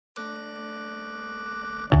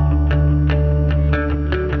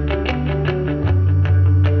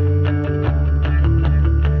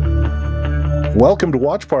Welcome to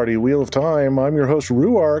Watch Party, Wheel of Time. I'm your host,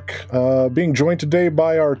 Ruark, being joined today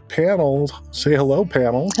by our panel. Say hello,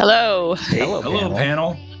 panel. Hello. Hey, hello,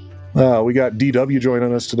 panel. We got DW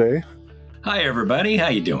joining us today. Hi, everybody. How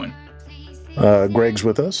you doing? Greg's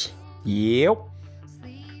with us. Yep.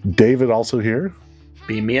 David also here.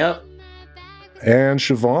 Beam me up. And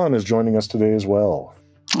Siobhan is joining us today as well.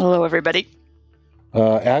 Hello, everybody.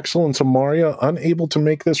 Axel and Samaria unable to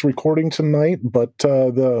make this recording tonight, but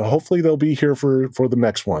hopefully they'll be here for the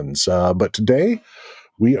next ones. But today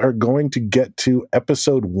we are going to get to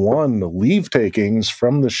episode 1, the Leavetakings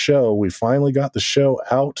from the show. We finally got the show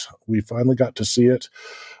out. We finally got to see it.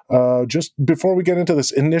 Just before we get into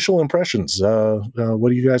this, initial impressions. What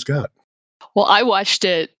do you guys got? Well, I watched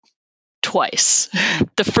it twice.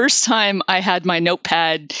 The first time I had my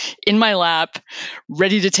notepad in my lap,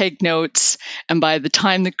 ready to take notes. And by the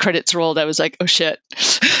time the credits rolled, I was like, oh shit.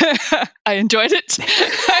 I enjoyed it.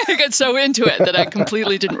 I got so into it that I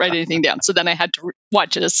completely didn't write anything down. So then I had to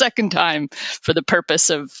watch it a second time for the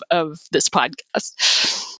purpose of this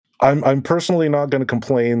podcast. I'm personally not going to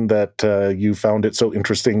complain that you found it so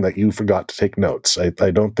interesting that you forgot to take notes.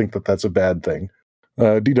 I don't think that that's a bad thing.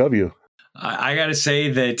 DW. I got to say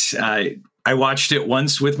that I watched it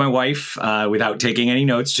once with my wife without taking any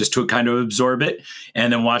notes, just to kind of absorb it,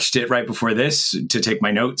 and then watched it right before this to take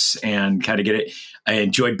my notes and kind of get it. I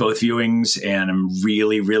enjoyed both viewings, and I'm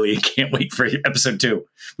really can't wait for episode 2,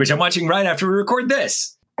 which I'm watching right after we record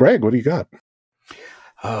this. Greg, what do you got?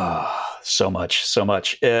 So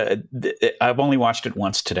much. I've only watched it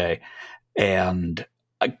once today, and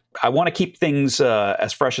I want to keep things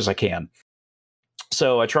as fresh as I can.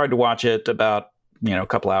 So I tried to watch it about, a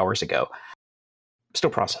couple hours ago. Still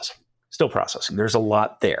processing. There's a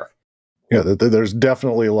lot there. Yeah, there's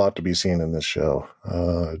definitely a lot to be seen in this show.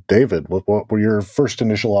 David, what were your first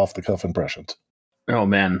initial off-the-cuff impressions? Oh,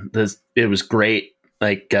 man. It was great.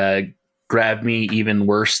 Grabbed me even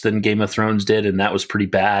worse than Game of Thrones did, and that was pretty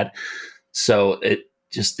bad. So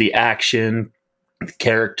just the action, the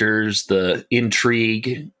characters, the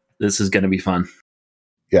intrigue, this is going to be fun.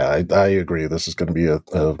 Yeah, I agree. This is going to be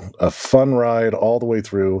a fun ride all the way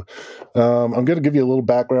through. I'm going to give you a little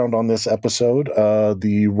background on this episode.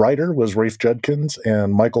 The writer was Rafe Judkins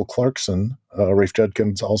and Michael Clarkson. Rafe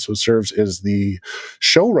Judkins also serves as the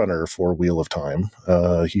showrunner for Wheel of Time.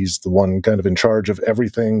 He's the one kind of in charge of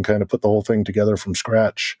everything, kind of put the whole thing together from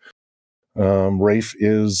scratch. Rafe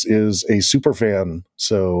is a super fan,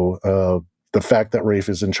 so the fact that Rafe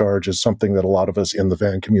is in charge is something that a lot of us in the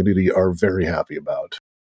fan community are very happy about.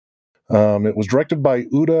 It was directed by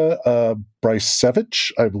Uda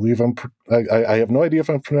Brysevich. I believe I have no idea if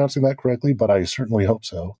I'm pronouncing that correctly, but I certainly hope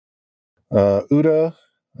so. Uda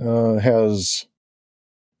has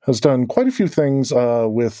done quite a few things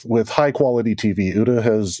with high quality TV. Uda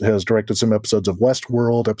has directed some episodes of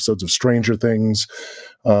Westworld, episodes of Stranger Things,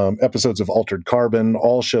 episodes of Altered Carbon,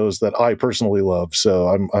 all shows that I personally love. So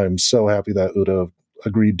I'm so happy that Uda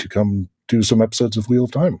agreed to come do some episodes of Wheel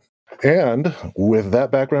of Time. And with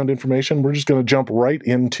that background information, we're just going to jump right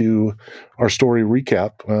into our story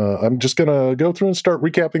recap. I'm just going to go through and start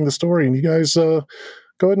recapping the story, and you guys go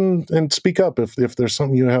ahead and speak up if there's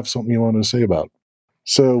something you want to say about.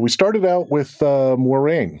 So we started out with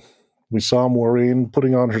Moiraine. We saw Moiraine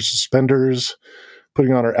putting on her suspenders,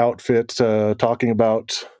 putting on her outfit, talking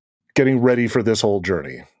about getting ready for this whole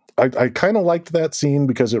journey. I kind of liked that scene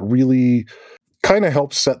because it really kind of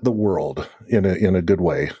helps set the world in a good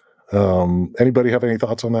way. Anybody have any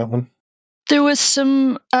thoughts on that one? There was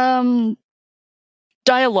some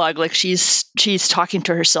dialogue, like she's talking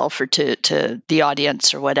to herself or to the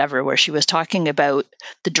audience or whatever, where she was talking about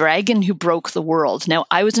the dragon who broke the world. Now,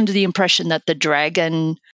 I was under the impression that the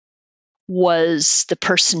dragon was the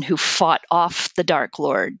person who fought off the Dark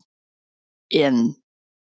Lord in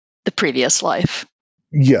the previous life.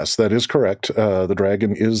 Yes, that is correct. The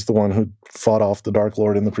dragon is the one who fought off the Dark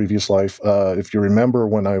Lord in the previous life. If you remember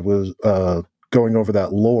when I was going over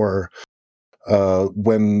that lore,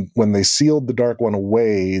 when they sealed the Dark One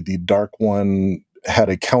away, the Dark One had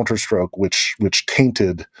a counterstroke which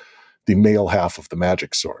tainted the male half of the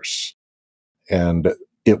magic source. And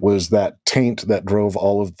it was that taint that drove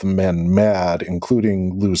all of the men mad,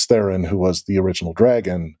 including Luz Theron, who was the original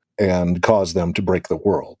dragon, and caused them to break the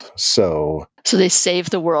world. So they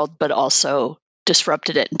saved the world, but also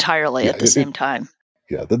disrupted it entirely at the same time.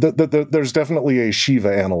 Yeah, there's definitely a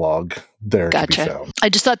Shiva analog there to be found. I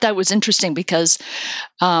just thought that was interesting because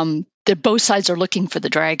both sides are looking for the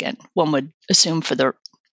dragon, one would assume for their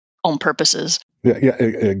own purposes. Yeah,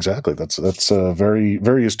 exactly. That's a very,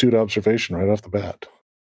 very astute observation right off the bat.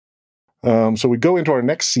 So we go into our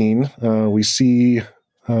next scene. We see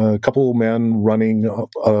A couple men running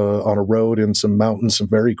on a road in some mountains, some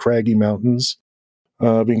very craggy mountains,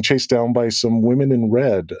 being chased down by some women in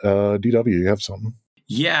red. DW, you have something?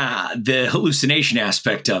 Yeah, the hallucination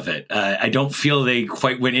aspect of it. I don't feel they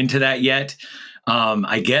quite went into that yet.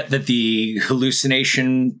 I get that the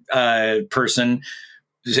hallucination person.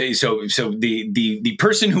 So the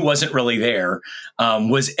person who wasn't really there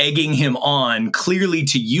was egging him on clearly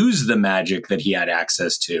to use the magic that he had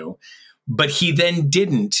access to, but he then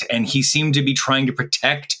didn't, and he seemed to be trying to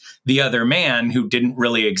protect the other man who didn't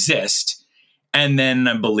really exist. And then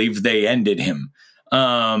I believe they ended him.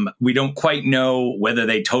 We don't quite know whether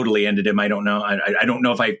they totally ended him. I don't know. I don't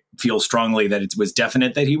know if I feel strongly that it was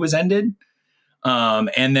definite that he was ended.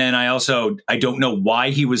 And then I don't know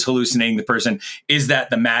why he was hallucinating the person. Is that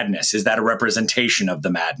the madness? Is that a representation of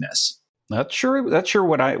the madness? That's sure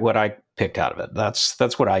what I picked out of it.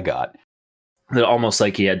 That's what I got. Almost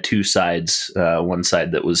like he had two sides, one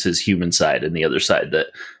side that was his human side and the other side that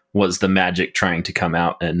was the magic trying to come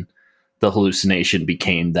out, and the hallucination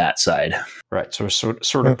became that side. Right. So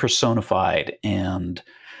sort of personified and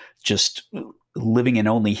just living in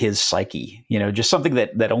only his psyche, just something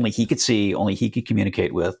that only he could see, only he could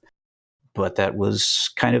communicate with. But that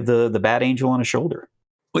was kind of the bad angel on his shoulder.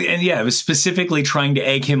 Well, and yeah, it was specifically trying to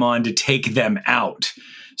egg him on to take them out.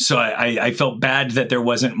 So I felt bad that there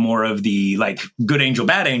wasn't more of the like good angel,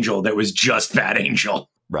 bad angel. That was just bad angel.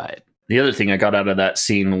 Right. The other thing I got out of that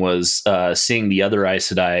scene was seeing the other Aes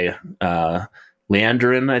Sedai,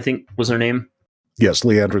 Leandrin, I think was her name. Yes,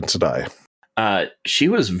 Leandrin Sedai. She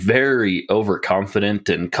was very overconfident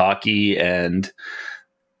and cocky, and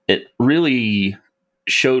it really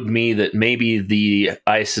showed me that maybe the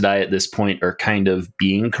Aes Sedai at this point are kind of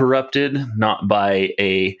being corrupted, not by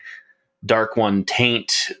a Dark One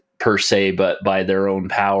taint per se, but by their own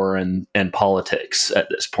power and politics at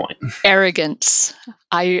this point. Arrogance.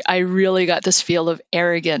 I really got this feel of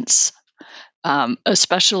arrogance,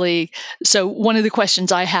 especially. So one of the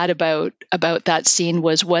questions I had about that scene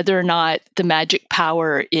was whether or not the magic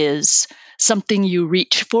power is something you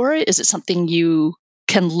reach for. Is it something you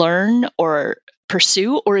can learn or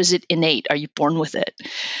pursue, or is it innate? Are you born with it?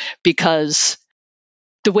 Because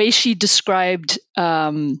the way she described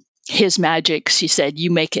his magic, she said,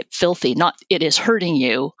 you make it filthy, not it is hurting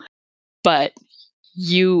you, but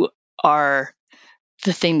you are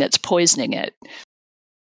the thing that's poisoning it,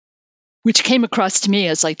 which came across to me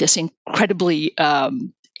as like this incredibly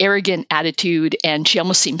arrogant attitude. And she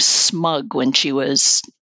almost seemed smug when she was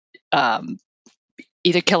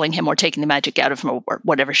either killing him or taking the magic out of him or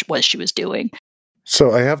whatever it was she was doing.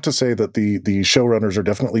 So I have to say that the showrunners are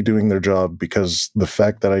definitely doing their job, because the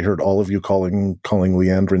fact that I heard all of you calling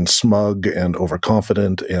Leandrin smug and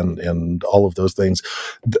overconfident and all of those things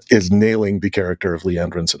is nailing the character of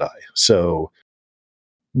Leandrin Sedai. So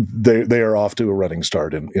they are off to a running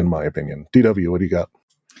start in my opinion. DW, what do you got?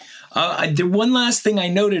 The one last thing I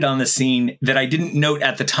noted on the scene that I didn't note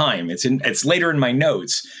at the time, it's later in my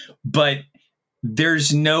notes, but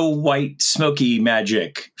there's no white smoky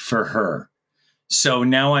magic for her. So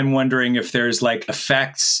now I'm wondering if there's like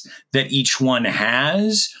effects that each one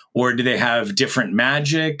has, or do they have different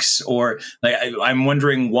magics? Or like I'm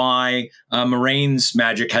wondering why Moraine's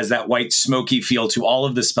magic has that white smoky feel to all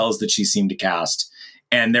of the spells that she seemed to cast,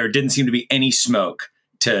 and there didn't seem to be any smoke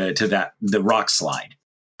to the rock slide.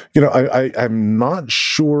 I'm not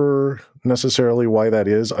sure necessarily why that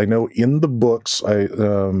is. I know in the books,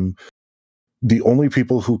 the only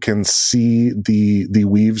people who can see the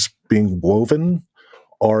weaves being woven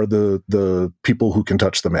are the people who can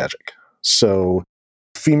touch the magic. So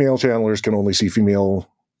female channelers can only see female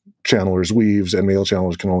channelers' weaves, and male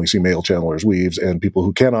channelers can only see male channelers' weaves, and people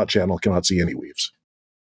who cannot channel cannot see any weaves.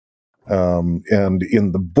 And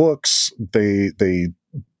in the books, they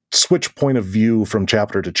switch point of view from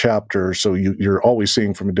chapter to chapter, so you're always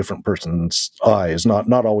seeing from a different person's eyes,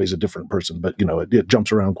 not always a different person, but it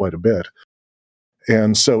jumps around quite a bit.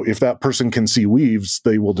 And so if that person can see weaves,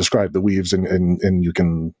 they will describe the weaves, and you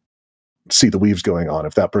can see the weaves going on.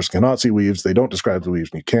 If that person cannot see weaves, they don't describe the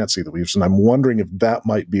weaves, and you can't see the weaves. And I'm wondering if that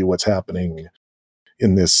might be what's happening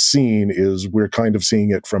in this scene, is we're kind of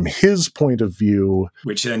seeing it from his point of view.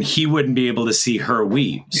 Which then he wouldn't be able to see her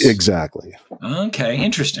weaves. Exactly. Okay,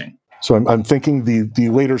 interesting. So I'm thinking the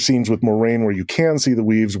later scenes with Moraine where you can see the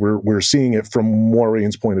weaves, we're seeing it from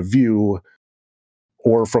Moraine's point of view,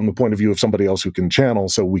 or from the point of view of somebody else who can channel,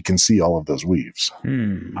 so we can see all of those weaves.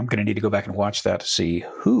 I'm going to need to go back and watch that to see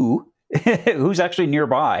who's actually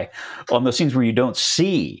nearby on those scenes where you don't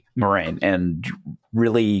see Moraine, and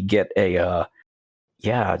really get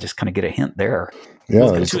just kind of get a hint there. Yeah,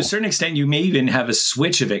 well, to a certain extent, you may even have a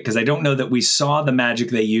switch of it, because I don't know that we saw the magic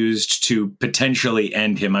they used to potentially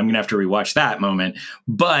end him. I'm going to have to rewatch that moment.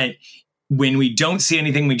 But when we don't see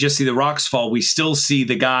anything, we just see the rocks fall, we still see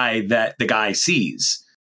the guy that the guy sees,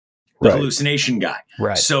 the hallucination guy.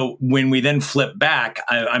 Right. So when we then flip back,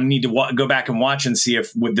 I need to go back and watch and see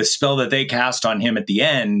if with the spell that they cast on him at the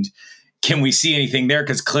end, can we see anything there?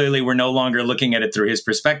 Because clearly we're no longer looking at it through his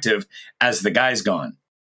perspective as the guy's gone.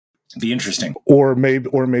 Be interesting. Or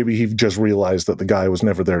maybe he just realized that the guy was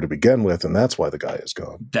never there to begin with, and that's why the guy is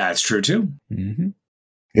gone. That's true too. Mm-hmm.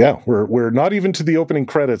 Yeah, we're not even to the opening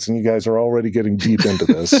credits, and you guys are already getting deep into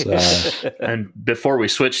this. And before we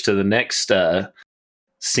switch to the next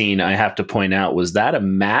scene, I have to point out, was that a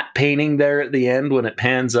matte painting there at the end when it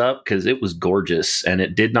pans up? Because it was gorgeous, and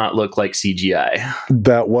it did not look like CGI.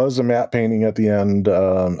 That was a matte painting at the end.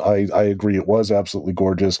 I agree, it was absolutely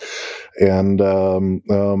gorgeous, and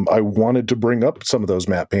I wanted to bring up some of those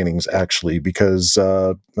matte paintings actually, because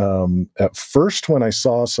at first when I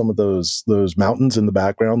saw some of those mountains in the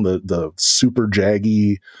background, the super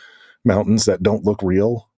jaggy mountains that don't look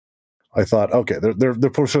real, I thought, okay, they're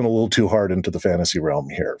pushing a little too hard into the fantasy realm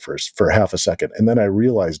here for half a second. And then I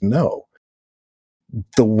realized, no,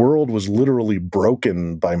 the world was literally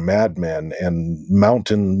broken by madmen and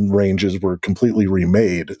mountain ranges were completely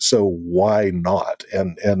remade. So why not?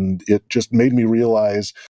 And it just made me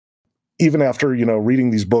realize, even after,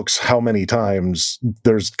 reading these books how many times,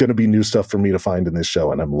 there's going to be new stuff for me to find in this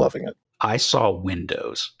show, and I'm loving it. I saw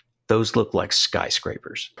windows. Those look like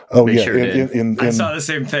skyscrapers. Oh, They yeah. sure did. I saw the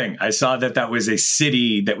same thing. I saw that was a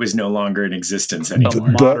city that was no longer in existence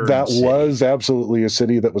anymore. That was absolutely a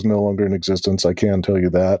city that was no longer in existence. I can tell you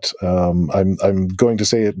that. I'm going to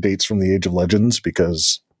say it dates from the Age of Legends,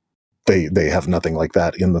 because they have nothing like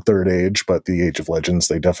that in the Third Age, but the Age of Legends,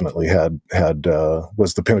 they definitely had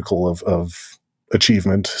was the pinnacle of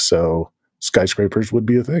achievement. So skyscrapers would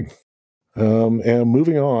be a thing. And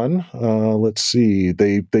moving on, let's see.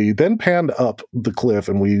 They then panned up the cliff,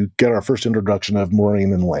 and we get our first introduction of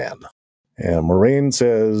Moraine and Lan. And Moraine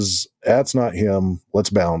says, "That's not him. Let's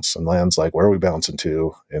bounce." And Lan's like, "Where are we bouncing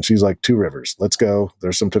to?" And she's like, "Two rivers. Let's go.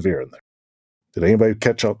 There's some Taviran there." Did anybody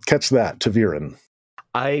catch that Taviran?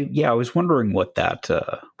 I was wondering what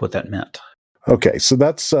that meant. Okay, so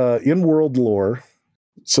that's in world lore.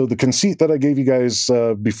 So the conceit that I gave you guys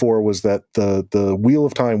before was that the Wheel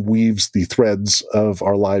of Time weaves the threads of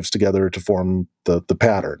our lives together to form the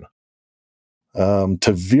pattern.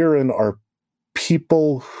 Taviran are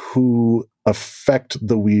people who affect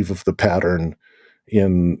the weave of the pattern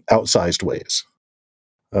in outsized ways.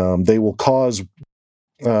 They will cause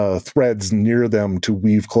threads near them to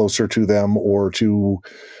weave closer to them, or to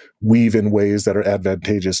weave in ways that are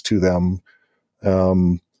advantageous to them.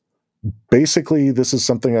 Basically, this is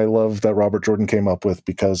something I love that Robert Jordan came up with,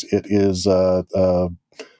 because it is a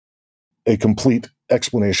complete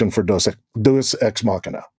explanation for Deus Ex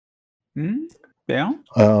Machina. Yeah.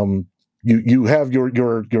 You have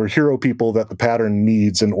your hero people that the pattern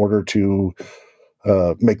needs in order to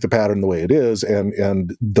make the pattern the way it is,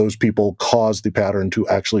 and those people cause the pattern to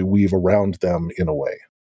actually weave around them in a way.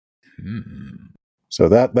 So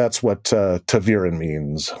that's what Taviran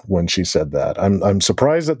means when she said that. I'm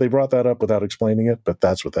surprised that they brought that up without explaining it, but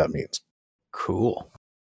that's what that means. Cool.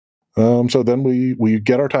 So then we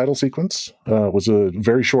get our title sequence. It was a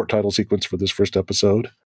very short title sequence for this first episode.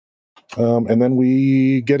 And then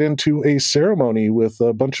we get into a ceremony with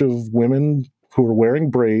a bunch of women who are wearing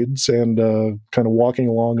braids and kind of walking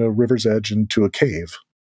along a river's edge into a cave,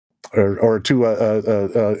 or to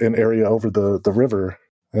an area over the river.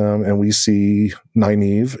 And we see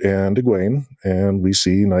Nynaeve and Egwene, and we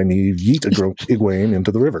see Nynaeve yeet Egwene into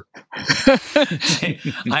the river.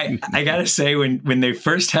 I gotta say, when they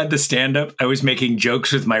first had the stand up, I was making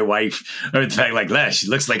jokes with my wife or the fact, like, she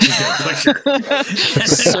looks like she's gonna push her.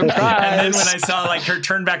 Surprise! And then when I saw her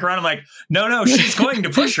turn back around, I'm like, no, she's going to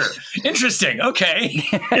push her. Interesting. Okay.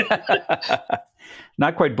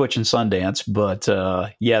 Not quite Butch and Sundance, but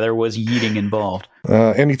there was yeeting involved.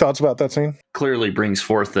 Any thoughts about that scene? Clearly brings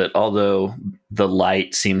forth that although the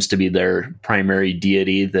light seems to be their primary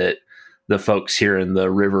deity, that the folks here in the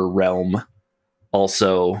river realm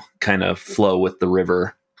also kind of flow with the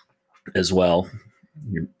river as well.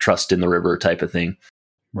 Your trust in the river type of thing.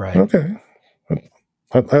 Right. Okay.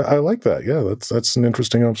 I like that. Yeah, that's an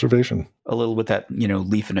interesting observation. A little with that,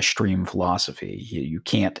 leaf in a stream philosophy. You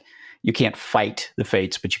can't fight the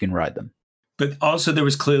fates, but you can ride them. But also there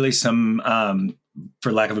was clearly some,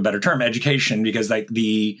 for lack of a better term, education, because one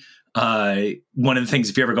of the things,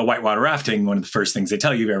 if you ever go whitewater rafting, one of the first things they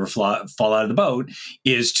tell you if you ever fall out of the boat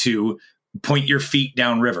is to point your feet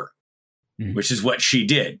downriver. which is what she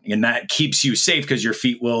did. And that keeps you safe because your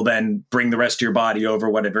feet will then bring the rest of your body over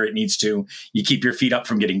whatever it needs to. You keep your feet up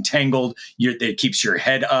from getting tangled. It keeps your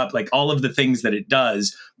head up, like all of the things that it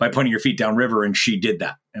does by pointing your feet downriver. And she did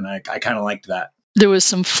that. And I kind of liked that. There was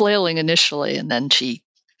some flailing initially, and then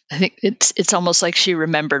I think it's almost like she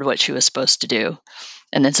remembered what she was supposed to do.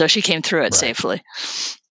 And then so she came through it safely.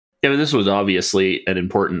 Yeah, but this was obviously an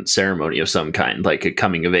important ceremony of some kind, like a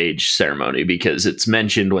coming of age ceremony, because it's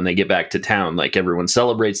mentioned when they get back to town, like everyone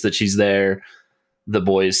celebrates that she's there. The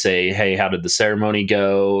boys say, hey, how did the ceremony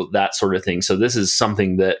go? That sort of thing. So this is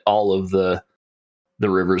something that all of the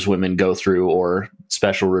Rivers women go through, or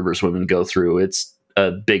special Rivers women go through. It's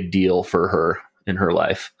a big deal for her in her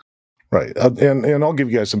life. Right. And I'll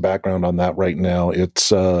give you guys some background on that right now.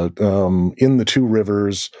 It's in the Two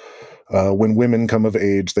Rivers. When women come of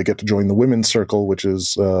age, they get to join the women's circle, which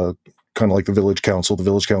is kind of like the village council. The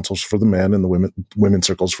village council's for the men, and the women's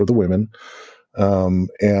circle's for the women.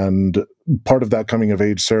 And part of that coming of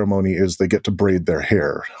age ceremony is they get to braid their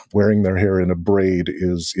hair. Wearing their hair in a braid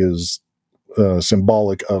is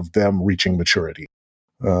symbolic of them reaching maturity.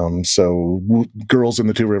 So girls in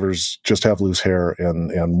the Two Rivers just have loose hair,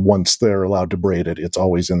 and once they're allowed to braid it, it's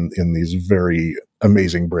always in these very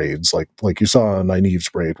amazing braids, like you saw on Nynaeve's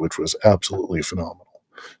braid, which was absolutely phenomenal.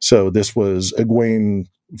 So this was Egwene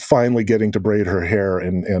finally getting to braid her hair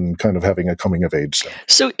and kind of having a coming of age.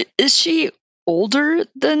 So is she older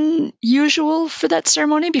than usual for that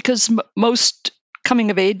ceremony? Because most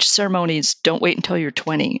coming of age ceremonies don't wait until you're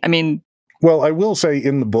 20. I mean, well, I will say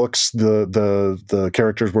in the books, the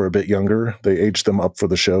characters were a bit younger. They aged them up for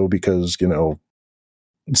the show because,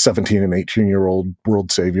 17 and 18-year-old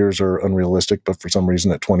world saviors are unrealistic, but for some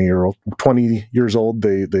reason at 20 years old,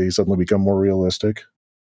 they suddenly become more realistic.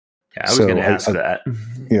 Yeah, I was going to ask that.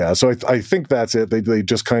 Yeah, so I think that's it. They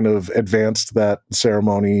just kind of advanced that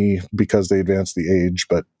ceremony because they advanced the age,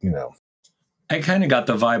 but, I kind of got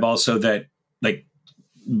the vibe also that, like,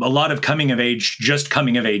 a lot of coming of age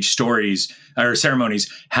stories or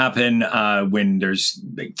ceremonies happen when there's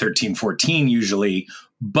like 13, 14 usually,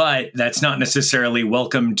 but that's not necessarily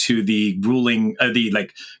welcome to the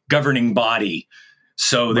governing body.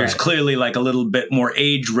 So there's clearly like a little bit more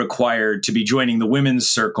age required to be joining the women's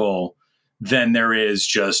circle than there is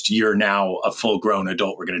just, you're now a full grown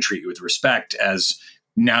adult. We're going to treat you with respect, as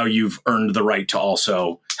now you've earned the right to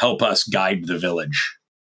also help us guide the village.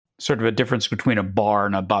 Sort of a difference between a bar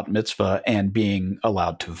and a bat mitzvah and being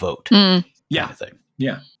allowed to vote. Yeah. Kind of thing.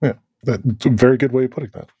 Yeah. That's a very good way of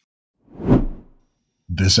putting that.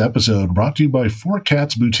 This episode brought to you by 4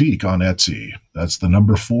 Cats Boutique on Etsy. That's the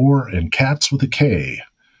number 4 and cats with a K.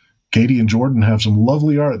 Katie and Jordan have some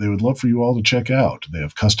lovely art they would love for you all to check out. They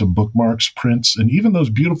have custom bookmarks, prints, and even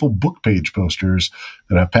those beautiful book page posters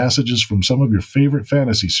that have passages from some of your favorite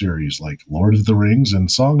fantasy series like Lord of the Rings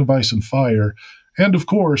and Song of Ice and Fire, and, of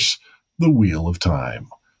course, The Wheel of Time.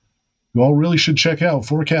 You all really should check out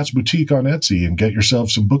 4 Cats Boutique on Etsy and get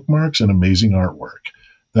yourself some bookmarks and amazing artwork.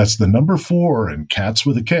 That's the number 4 and cats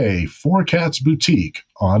with a K, 4 Cats Boutique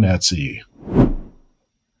on Etsy.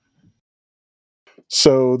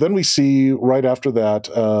 So then we see right after that,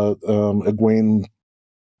 Egwene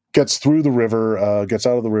gets through the river, gets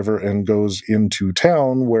out of the river, and goes into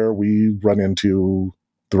town, where we run into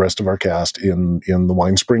the rest of our cast in the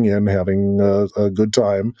Wine Spring Inn having a good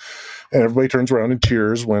time. And everybody turns around and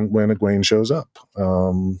cheers when Egwene shows up.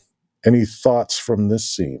 Any thoughts from this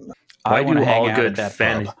scene? I want to hang out at that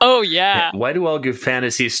pub. Oh, yeah. Why do all good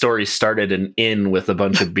fantasy stories start at an inn with a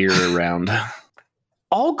bunch of beer around?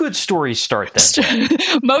 All good stories start that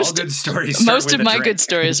way. Most of my drink. good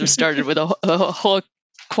stories have started with a whole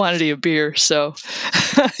quantity of beer, so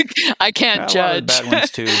I can't judge. A lot of bad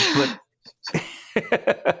ones too, but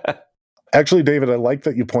Actually, David, I like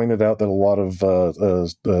that you pointed out that a lot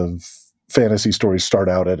of fantasy stories start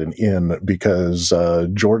out at an inn, because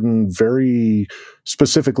Jordan very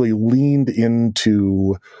specifically leaned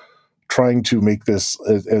into trying to make this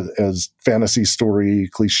as fantasy story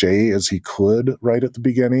cliche as he could right at the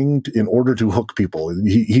beginning in order to hook people.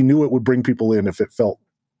 He knew it would bring people in if it felt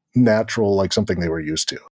natural, like something they were used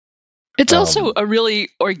to. It's also a really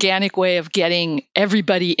organic way of getting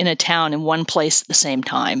everybody in a town in one place at the same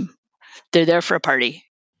time. They're there for a party.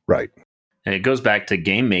 Right. And it goes back to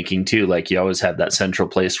game making too. Like, you always have that central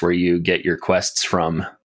place where you get your quests from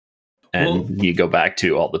and you go back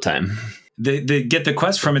to all the time. The get the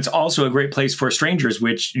quest from, it's also a great place for strangers,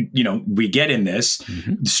 which, we get in this.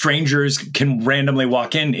 Mm-hmm. Strangers can randomly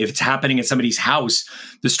walk in. If it's happening at somebody's house,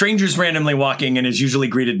 the stranger's randomly walking in is usually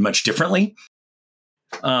greeted much differently.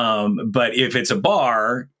 But if it's a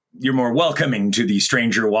bar, you're more welcoming to the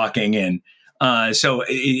stranger walking in. So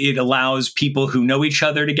it allows people who know each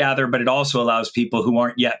other to gather, but it also allows people who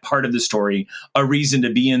aren't yet part of the story a reason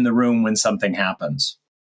to be in the room when something happens.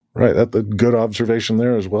 Right. That's a good observation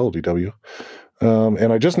there as well, DW.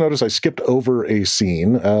 And I just noticed I skipped over a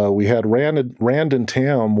scene. We had Rand and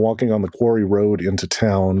Tam walking on the quarry road into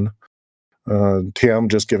town. Tam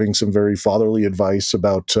just giving some very fatherly advice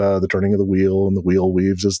about the turning of the wheel, and the wheel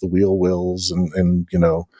weaves as the wheel wills, and you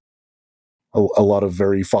know, a lot of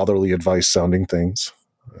very fatherly advice sounding things.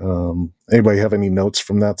 Anybody have any notes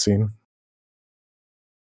from that scene?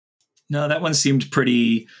 No, that one seemed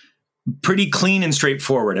pretty clean and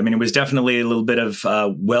straightforward. I mean, it was definitely a little bit of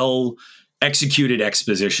well executed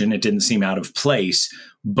exposition. It didn't seem out of place,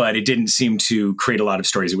 but it didn't seem to create a lot of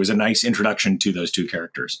stories. It was a nice introduction to those two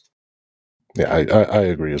characters. Yeah, I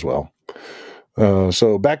agree as well.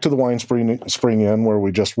 So back to the Wine Spring Inn where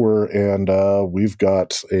we just were, and we've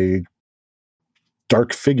got a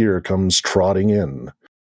dark figure comes trotting in.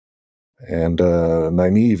 And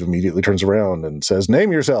Nynaeve immediately turns around and says,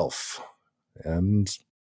 "Name yourself." And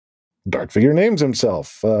dark figure names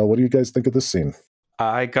himself. What do you guys think of this scene?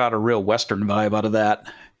 I got a real Western vibe out of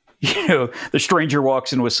that. You know, the stranger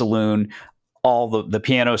walks into a saloon, all the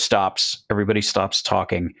piano stops, everybody stops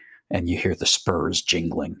talking, and you hear the spurs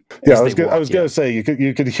jingling. Yeah, I was going to say you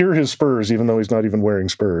could hear his spurs even though he's not even wearing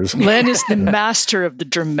spurs. Len is the master of the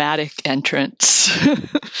dramatic entrance.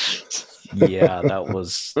 Yeah, that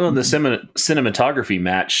was. Well, the cinematography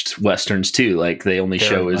matched Westerns too. Like they only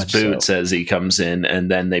show his boots as he comes in, and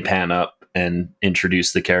then they pan up and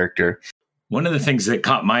introduce the character. One of the things that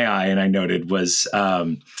caught my eye and I noted was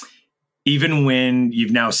even when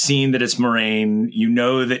you've now seen that it's Moraine, you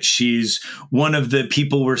know that she's one of the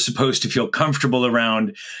people we're supposed to feel comfortable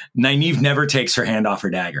around. Nynaeve never takes her hand off her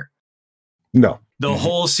dagger. No. The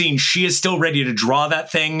whole scene, she is still ready to draw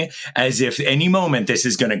that thing as if any moment this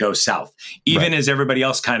is going to go south, even as everybody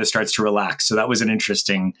else kind of starts to relax. So that was an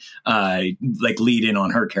interesting lead in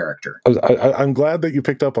on her character. I'm glad that you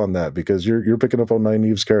picked up on that because you're picking up on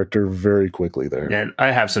Nynaeve's character very quickly there. And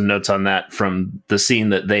I have some notes on that from the scene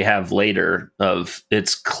that they have later of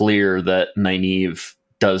it's clear that Nynaeve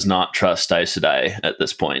does not trust Aes Sedai at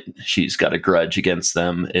this point. She's got a grudge against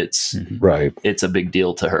them. It's a big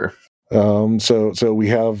deal to her. So we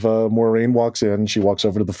have Moraine walks in. She walks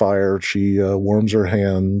over to the fire. She warms her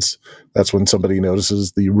hands. That's when somebody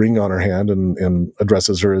notices the ring on her hand and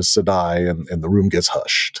addresses her as Sedai, and the room gets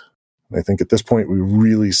hushed. And I think at this point we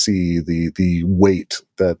really see the weight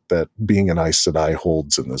that being an Aes Sedai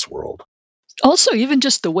holds in this world. Also, even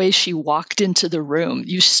just the way she walked into the room,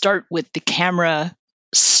 you start with the camera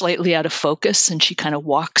slightly out of focus, and she kind of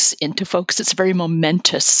walks into focus. It's a very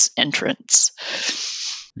momentous entrance.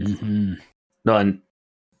 Mm-hmm. No, and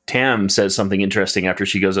Tam says something interesting after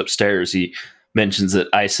she goes upstairs. He mentions that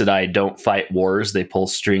Aes Sedai don't fight wars; they pull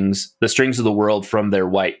the strings of the world from their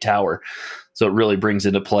white tower. So it really brings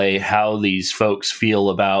into play how these folks feel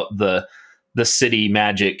about the city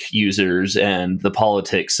magic users and the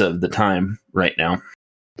politics of the time right now.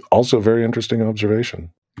 Also, a very interesting observation.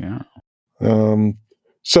 Yeah.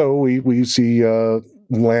 So we see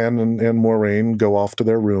Lan and Moraine go off to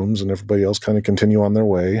their rooms, and everybody else kind of continue on their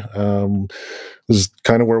way. This is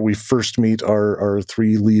kind of where we first meet our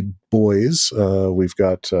three lead boys. We've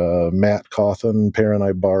got Matt Cawthon, Perrin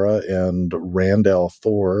Ibarra, and Randall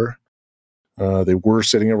Thor. They were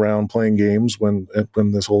sitting around playing games when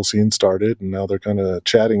this whole scene started, and now they're kind of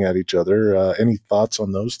chatting at each other. Any thoughts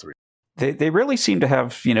on those three? They really seem to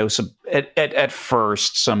have, some at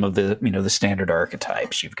first some of the the standard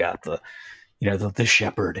archetypes. You've got the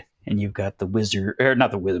shepherd, and you've got the wizard, or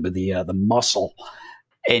not the wizard, but the muscle,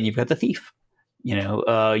 and you've got the thief. You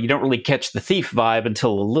don't really catch the thief vibe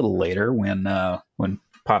until a little later when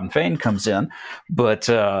Podden Fane comes in, but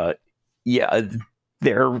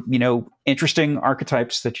they're interesting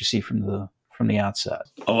archetypes that you see from the outset.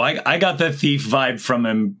 Oh, I got the thief vibe from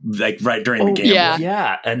him like right during the game.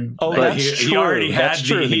 Yeah, and he already had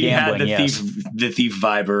the thief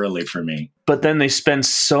vibe early for me. But then they spend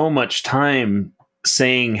so much time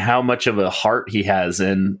saying how much of a heart he has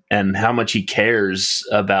and how much he cares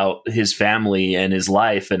about his family and his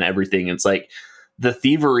life and everything. It's like the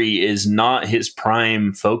thievery is not his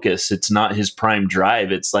prime focus. It's not his prime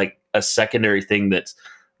drive. It's like a secondary thing that's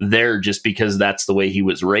there just because that's the way he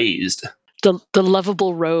was raised. The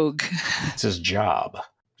lovable rogue. It's his job.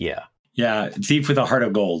 Yeah. Yeah. Thief with a heart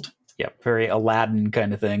of gold. Yeah. Very Aladdin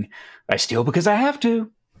kind of thing. I steal because I have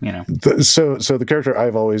to, So the character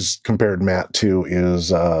I've always compared Matt to is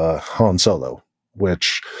Han Solo.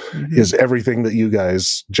 which is everything that you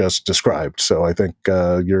guys just described. So I think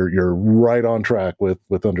you're right on track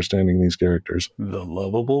with understanding these characters. The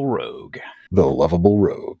lovable rogue. The lovable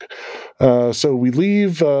rogue. So we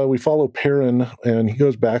leave, we follow Perrin, and he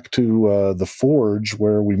goes back to the forge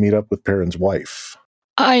where we meet up with Perrin's wife.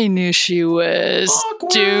 I knew she was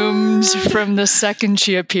Awkward. doomed from the second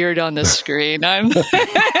she appeared on the screen.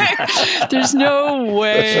 There's no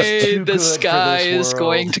way too this good for guy this is world.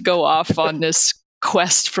 going to go off on this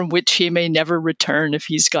quest from which he may never return if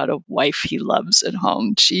he's got a wife he loves at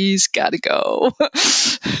home. She's got to go.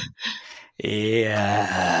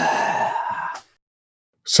 Yeah.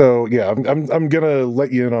 So yeah, I'm gonna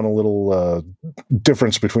let you in on a little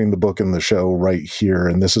difference between the book and the show right here,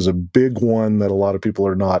 and this is a big one that a lot of people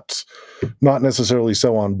are not necessarily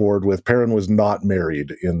so on board with. Perrin was not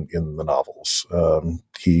married in the novels.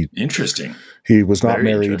 Interesting. He was not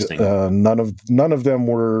Very married. interesting. None of them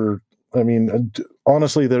were. I mean,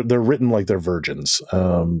 honestly, they're written like they're virgins.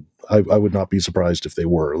 I would not be surprised if they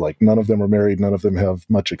were. Like, none of them are married. None of them have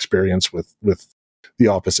much experience with the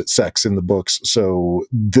opposite sex in the books. So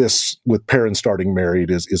this, with Perrin starting married,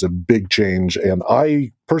 is a big change. And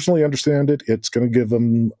I personally understand it. It's going to give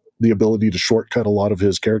him the ability to shortcut a lot of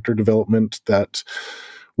his character development that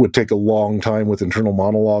would take a long time with internal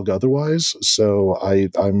monologue otherwise. So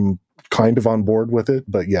I'm kind of on board with it.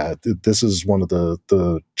 But yeah, this is one of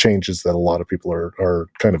the changes that a lot of people are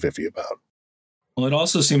kind of iffy about. Well, it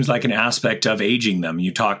also seems like an aspect of aging them.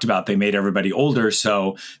 You talked about they made everybody older.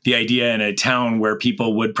 So the idea in a town where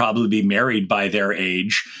people would probably be married by their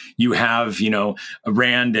age, you have,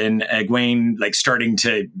 Rand and Egwene like starting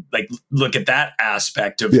to like look at that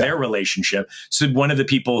aspect of their relationship. So one of the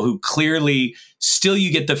people who clearly still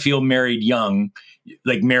you get the feel married young,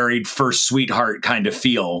 like married first sweetheart kind of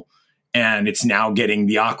feel. And it's now getting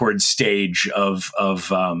the awkward stage of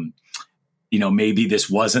maybe this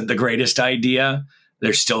wasn't the greatest idea.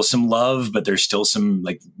 There's still some love, but there's still some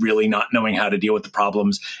like really not knowing how to deal with the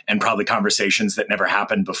problems and probably conversations that never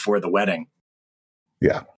happened before the wedding.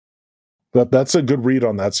 Yeah. That's a good read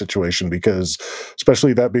on that situation, because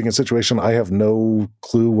especially that being a situation, I have no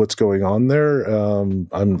clue what's going on there.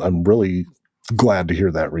 I'm really glad to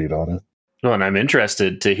hear that read on it. Well, and I'm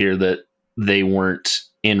interested to hear that they weren't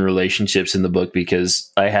in relationships in the book,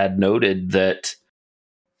 because I had noted that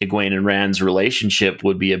Egwene and Rand's relationship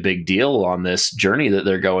would be a big deal on this journey that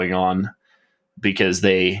they're going on, because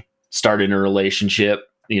they start in a relationship,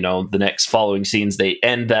 the next following scenes, they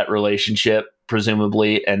end that relationship,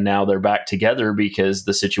 presumably, and now they're back together because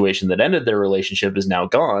the situation that ended their relationship is now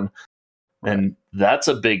gone. And that's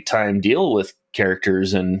a big time deal with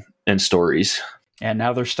characters and stories. And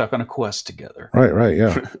now they're stuck on a quest together. Right,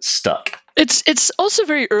 yeah. Stuck. It's also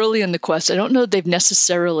very early in the quest. I don't know that they've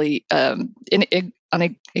necessarily, on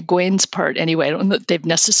Egwene's part anyway, I don't know that they've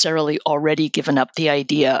necessarily already given up the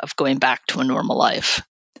idea of going back to a normal life.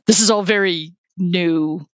 This is all very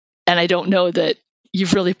new, and I don't know that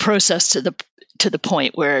you've really processed to the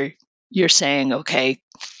point where you're saying, okay,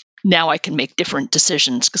 now I can make different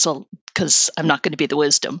decisions because I'm not going to be the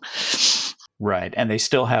wisdom. Right, and they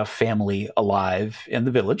still have family alive in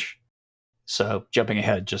the village. So jumping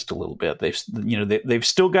ahead just a little bit, they've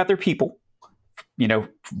still got their people,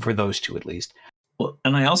 for those two at least. Well,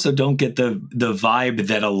 and I also don't get the vibe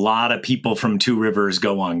that a lot of people from Two Rivers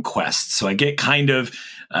go on quests. So I get kind of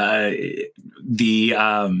the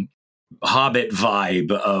Hobbit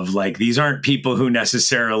vibe of like, these aren't people who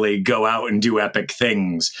necessarily go out and do epic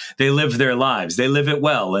things. They live their lives. They live it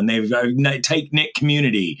well, and they've a tight-knit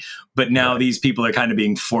community. But now these people are kind of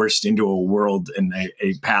being forced into a world and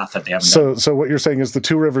a path that they haven't done. So what you're saying is the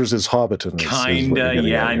Two Rivers is Hobbiton. Kinda,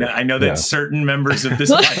 yeah. I know that certain members of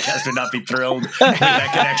this podcast would not be thrilled with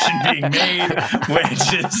that connection being made,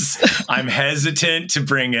 which is, I'm hesitant to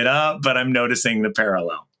bring it up, but I'm noticing the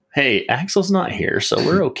parallel. Hey, Axel's not here, so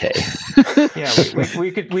we're okay. Yeah,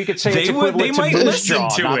 we could say it's equivalent they to might Moose listen Jaw.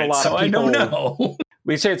 to Not a it, lot so of I don't people- know.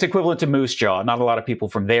 We say it's equivalent to Moose Jaw. Not a lot of people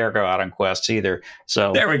from there go out on quests either.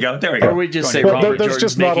 So There we go. Or we just say Well, Robert there's Jordan's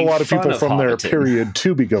just not a making lot of people fun from their Hobbiton. period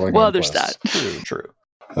to be going Well, on there's quests. that. true.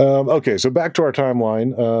 Okay, so back to our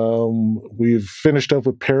timeline. We've finished up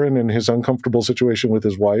with Perrin and his uncomfortable situation with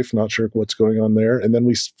his wife. Not sure what's going on there. And then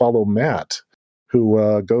we follow Matt,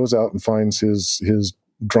 who goes out and finds his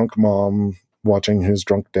drunk mom watching his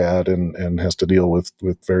drunk dad and has to deal with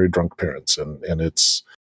very drunk parents. And it's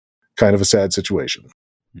kind of a sad situation.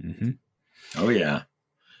 Mm-hmm. Oh, yeah.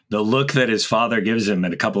 The look that his father gives him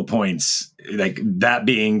at a couple points, like that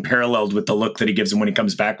being paralleled with the look that he gives him when he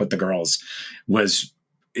comes back with the girls,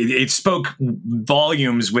 it spoke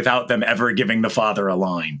volumes without them ever giving the father a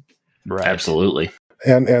line. Right. Absolutely.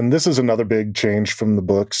 And this is another big change from the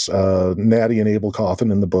books. Natty and Abel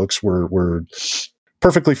Cawthon in the books were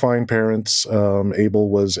perfectly fine parents. Abel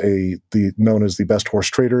was known as the best horse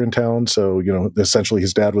trader in town. So, essentially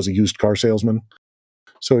his dad was a used car salesman.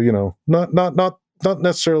 So, not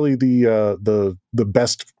necessarily the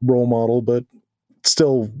best role model, but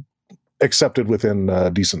still accepted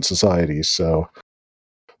within decent societies. So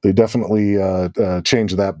they definitely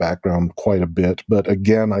changed that background quite a bit. But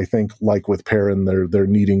again, I think like with Perrin, they're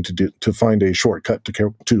needing to find a shortcut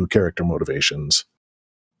to character motivations.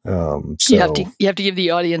 So you have to give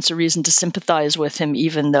the audience a reason to sympathize with him,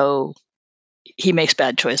 even though he makes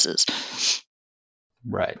bad choices.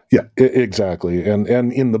 Right. Yeah, exactly. And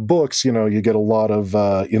in the books, you get a lot of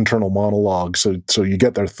internal monologues, so you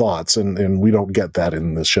get their thoughts, and we don't get that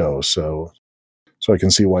in the show. So I can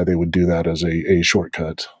see why they would do that as a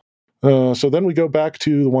shortcut. So then we go back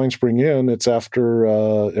to the Wine Spring Inn. It's after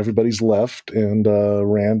everybody's left, and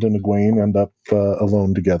Rand and Egwene end up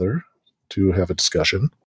alone together to have a discussion.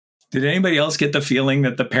 Did anybody else get the feeling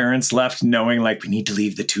that the parents left knowing, like, we need to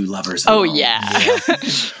leave the two lovers alone? Oh, yeah.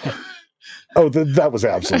 Oh, that was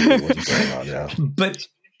absolutely what's going on, yeah. But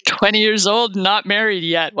 20 years old, not married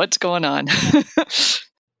yet. What's going on?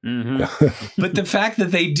 Mm-hmm. But the fact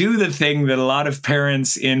that they do the thing that a lot of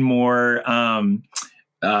parents in more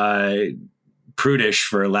prudish,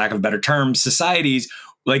 for lack of a better term, societies,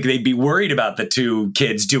 like, they'd be worried about the two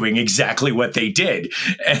kids doing exactly what they did.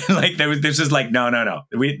 And like, this is like, no.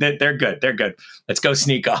 They're good. Let's go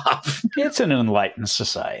sneak off. It's an enlightened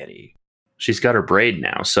society. She's got her braid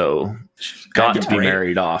now, so she's got to be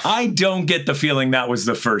married off. I don't get the feeling that was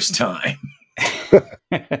the first time.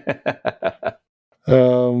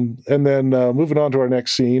 And then moving on to our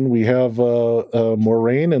next scene, we have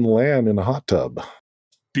Moraine and Lan in a hot tub.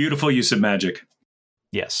 Beautiful use of magic.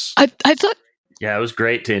 Yes. I thought... Yeah, it was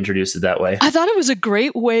great to introduce it that way. I thought it was a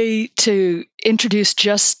great way to introduce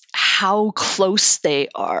just how close they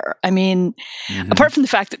are. I mean, apart from the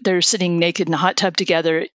fact that they're sitting naked in a hot tub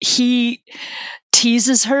together, he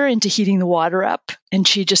teases her into heating the water up, and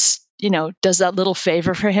she just, does that little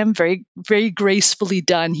favor for him. Very, very gracefully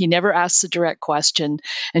done. He never asks a direct question,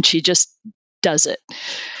 and she just does it.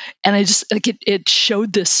 And I just, like, it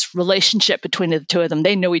showed this relationship between the two of them.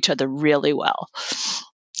 They know each other really well.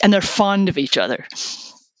 And they're fond of each other.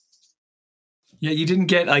 Yeah, you didn't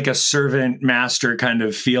get like a servant master kind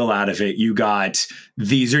of feel out of it. You got,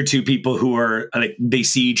 these are two people who are like, they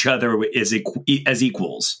see each other as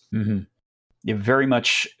equals. Mm-hmm. Yeah, very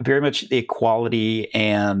much equality,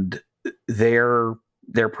 and they're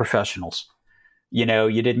professionals. You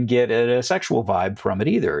didn't get a sexual vibe from it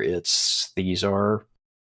either. These are,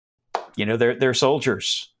 they're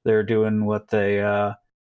soldiers. They're doing what they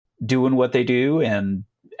do, and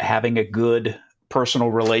having a good personal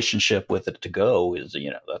relationship with it to go is,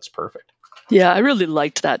 that's perfect. Yeah, I really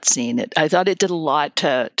liked that scene. I thought it did a lot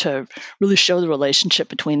to really show the relationship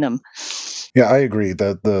between them. Yeah, I agree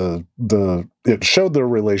that it showed the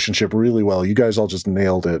relationship really well. You guys all just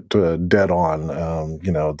nailed it dead on.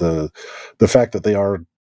 The fact that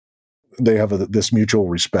they have this mutual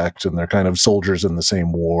respect, and they're kind of soldiers in the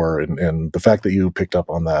same war, and the fact that you picked up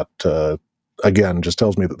on that again just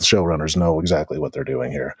tells me that the showrunners know exactly what they're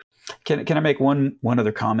doing here. Can I make one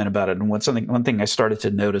other comment about it? And one thing I started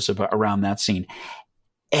to notice around that scene: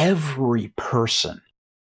 every person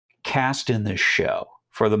cast in this show,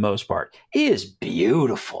 for the most part, is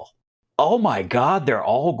beautiful. Oh my God, they're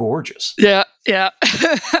all gorgeous. Yeah.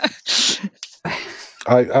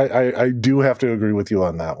 I do have to agree with you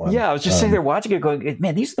on that one. Yeah, I was just sitting there watching it going,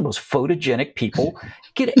 man, these are the most photogenic people you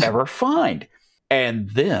could ever find.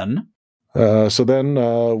 And then... So then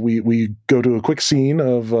we go to a quick scene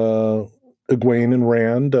of Egwene and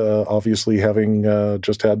Rand, obviously having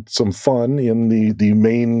just had some fun in the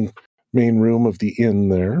main room of the inn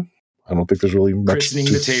there. I don't think there's really much. Christening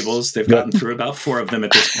the tables. They've gotten through about 4 of them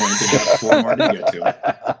at this point. They've got 4 more to get to.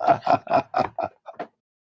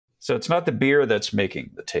 So it's not the beer that's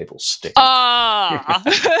making the tables sticky.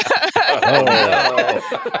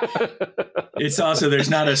 It's also,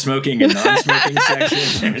 there's not a smoking and non-smoking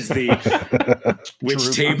section. There's the,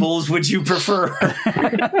 which tables would you prefer?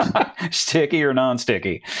 Sticky or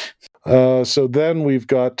non-sticky? So then we've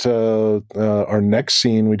got our next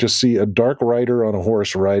scene. We just see a dark rider on a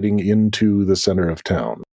horse riding into the center of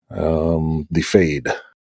town. The Fade.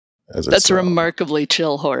 That's a remarkably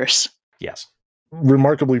chill horse. Yes.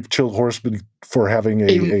 Remarkably chill horse for having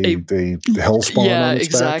a hell spawn on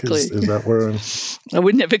its back. Is that where I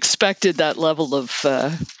wouldn't have expected that level of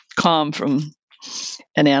calm from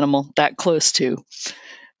an animal that close to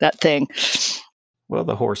that thing. Well,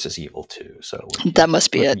 the horse is evil too, so that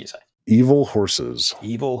must be it. Evil horses.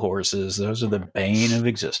 Evil horses. Those are the bane of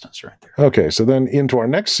existence right there. Okay, so then into our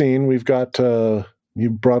next scene, we've got, you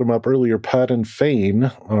brought him up earlier, Pat and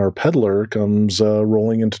Fane, our peddler, comes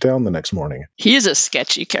rolling into town the next morning. He is a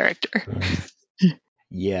sketchy character.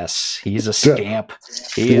 Yes, he's a scamp.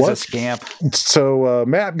 He is a scamp. So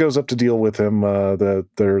Matt goes up to deal with him.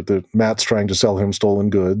 Matt's trying to sell him stolen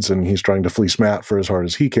goods, and he's trying to fleece Matt for as hard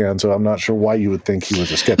as he can. So I'm not sure why you would think he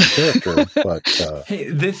was a sketchy character. But hey,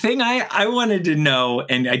 the thing I wanted to know,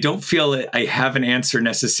 and I don't feel I have an answer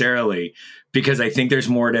necessarily, because I think there's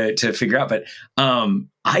more to figure out. But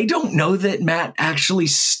I don't know that Matt actually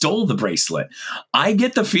stole the bracelet. I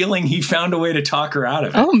get the feeling he found a way to talk her out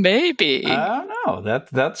of it. Oh, maybe. I don't know.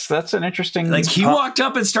 That's an interesting. Like, he walked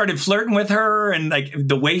up and started flirting with her, and like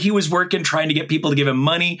the way he was working, trying to get people to give him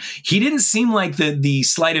money, he didn't seem like the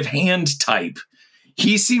sleight of hand type.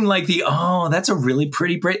 He seemed like that's a really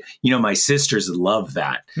pretty bracelet. My sisters love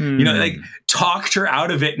that. Like, talked her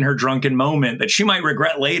out of it in her drunken moment that she might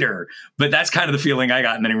regret later. But that's kind of the feeling I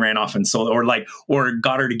got. And then he ran off and sold it, or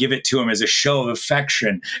got her to give it to him as a show of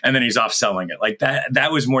affection. And then he's off selling it. Like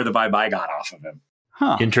that was more the vibe I got off of him.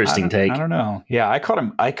 Huh. Interesting take. I don't know. Yeah, I caught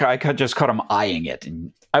him. I just caught him eyeing it.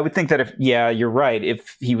 And I would think that you're right.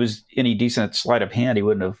 If he was any decent sleight of hand, he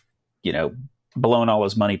wouldn't have, blown all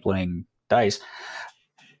his money playing dice.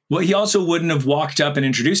 Well, he also wouldn't have walked up and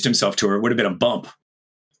introduced himself to her. It would have been a bump.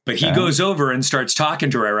 But he goes over and starts talking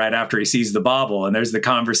to her right after he sees the bauble. And there's the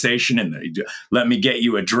conversation and let me get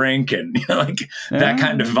you a drink. And that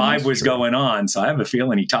kind of vibe was going on. So I have a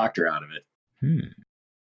feeling he talked her out of it.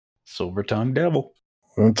 Silver-tongued devil.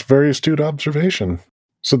 That's a very astute observation.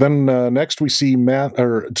 So then next we see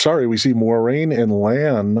Moraine and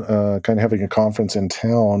Lan kind of having a conference in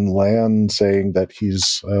town. Lan saying that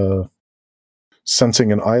he's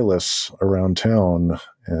sensing an eyeless around town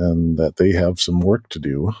and that they have some work to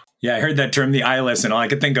do. Yeah, I heard that term, the eyeless, and all I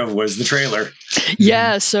could think of was the trailer.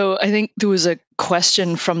 Yeah, so I think there was a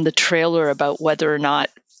question from the trailer about whether or not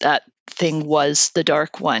that thing was the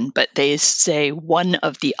Dark One, but they say one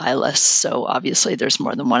of the eyeless, so obviously there's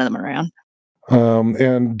more than one of them around.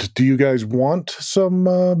 And do you guys want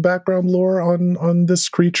some background lore on this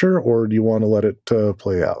creature, or do you want to let it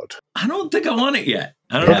play out? I don't think I want it yet.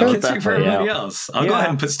 I don't know. I can't speak for everybody else. I'll go ahead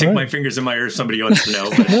and stick my fingers in my ear if somebody wants to know.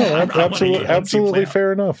 But no, absolutely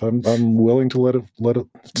fair enough. I'm willing to let it slide.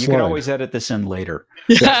 You can always edit this in later.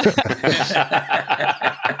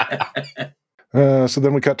 So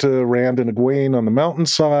then we cut to Rand and Egwene on the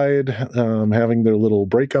mountainside, having their little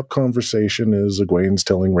breakup conversation as Egwene's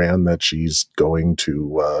telling Rand that she's going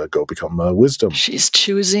to go become a wisdom. She's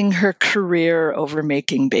choosing her career over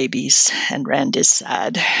making babies, and Rand is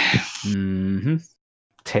sad. Mm-hmm.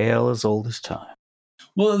 Tale as old as time.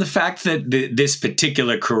 Well, the fact that this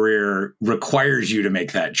particular career requires you to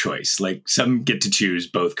make that choice, like some get to choose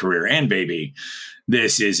both career and baby.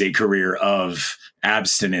 This is a career of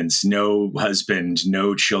abstinence, no husband,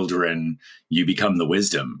 no children. You become the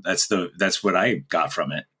wisdom. That's what I got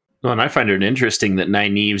from it. Well, and I find it interesting that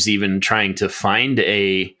Nynaeve's even trying to find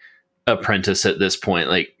a apprentice at this point.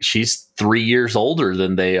 Like, she's 3 years older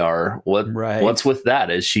than they are. What's with that?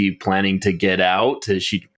 Is she planning to get out? Is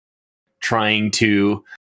she trying to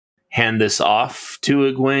hand this off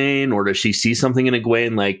to Egwene, or does she see something in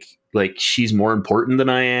Egwene like she's more important than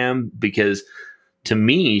I am? Because to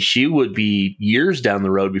me, she would be years down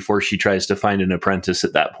the road before she tries to find an apprentice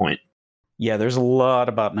at that point. Yeah, there's a lot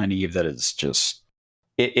about Nynaeve that is just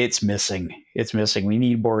it's missing. It's missing. We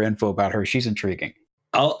need more info about her. She's intriguing.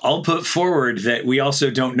 I'll put forward that we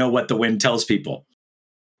also don't know what the wind tells people.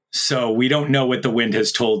 So we don't know what the wind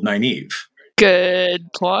has told Nynaeve.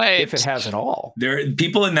 Good point. If it has at all.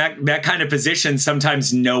 People in that kind of position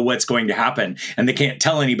sometimes know what's going to happen, and they can't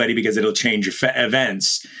tell anybody because it'll change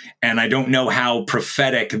events. And I don't know how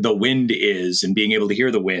prophetic the wind is and being able to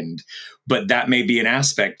hear the wind, but that may be an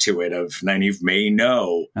aspect to it of Nynaeve may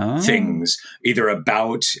know things either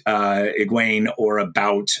about Egwene or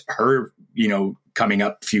about her, coming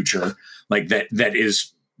up future, like that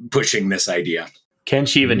is pushing this idea. Can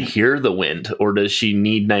she even hear the wind, or does she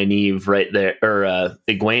need Nynaeve right there, or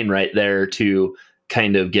Egwene right there to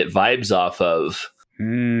kind of get vibes off of?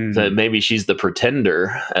 That maybe she's the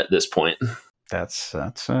pretender at this point. That's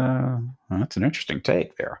an interesting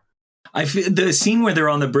take there. I feel the scene where they're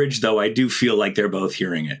on the bridge, though, I do feel like they're both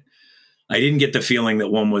hearing it. I didn't get the feeling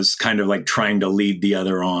that one was kind of like trying to lead the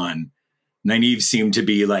other on. Nynaeve seemed to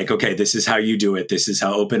be like, okay, this is how you do it. This is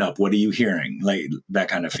how open up. What are you hearing? Like that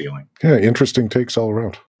kind of feeling. Yeah, interesting takes all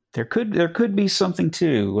around. There could be something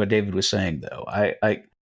to what David was saying, though.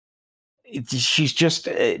 She's just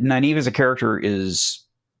Nynaeve as a character is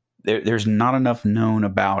there's not enough known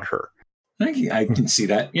about her. I can see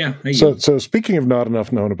that. Yeah. So speaking of not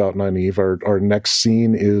enough known about Nynaeve, our next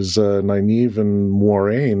scene is Nynaeve and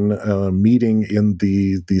Moiraine meeting in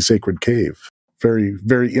the sacred cave. Very,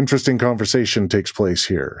 very interesting conversation takes place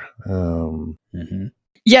here.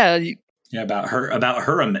 Yeah. Yeah, about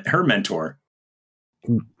her mentor.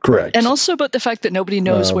 Correct. And also about the fact that nobody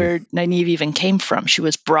knows where Nynaeve even came from. She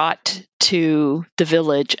was brought to the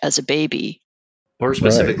village as a baby. Or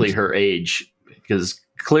specifically her age, because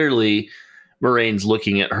clearly Moraine's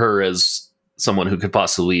looking at her as someone who could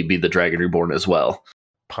possibly be the Dragon Reborn as well.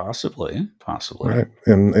 Possibly. Right.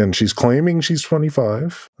 And she's claiming she's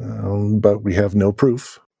 25, but we have no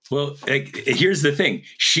proof. Well, here's the thing.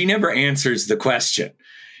 She never answers the question.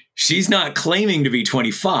 She's not claiming to be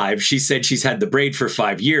 25. She said she's had the braid for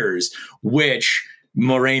 5 years, which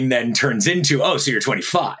Moiraine then turns into, oh, so you're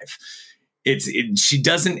 25. She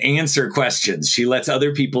doesn't answer questions. She lets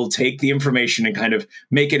other people take the information and kind of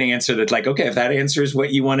make an answer that's like, okay, if that answers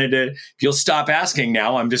what you wanted to, if you'll stop asking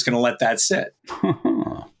now, I'm just going to let that sit.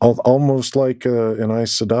 Almost like an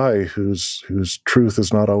Aes Sedai whose truth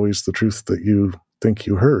is not always the truth that you think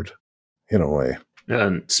you heard, in a way.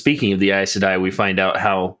 And speaking of the Aes Sedai, we find out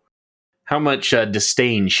how much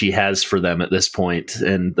disdain she has for them at this point,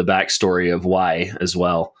 and the backstory of why as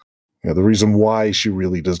well. Yeah, the reason why she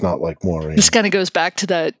really does not like Moiraine. This kind of goes back to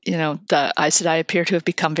the Aes Sedai appear to have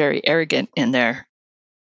become very arrogant in their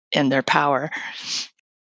power.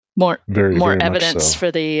 More very evidence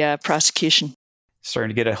for the prosecution. Starting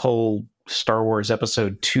to get a whole Star Wars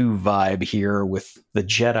Episode 2 vibe here with the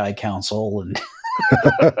Jedi Council and.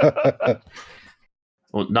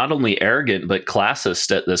 Well, not only arrogant but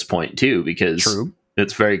classist at this point too, because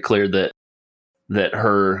it's very clear that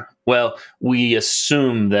her. Well, we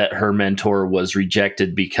assume that her mentor was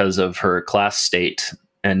rejected because of her class state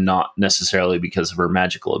and not necessarily because of her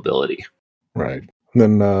magical ability. Right.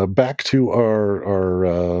 Then back to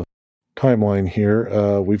our timeline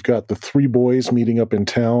here. We've got the three boys meeting up in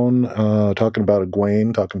town, talking about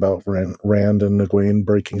Egwene, talking about Rand and Egwene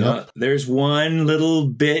breaking up. There's one little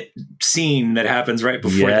bit scene that happens right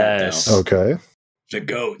before that, though. Okay. The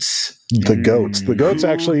goats. The goats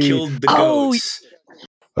actually killed the goats.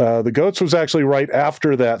 The goats was actually right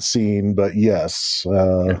after that scene, but yes.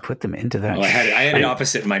 Put them into that. I had it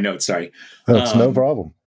opposite in my notes, sorry. That's no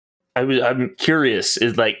problem. I'm curious,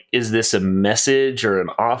 is this a message or an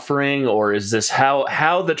offering, or is this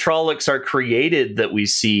how the Trollocs are created that we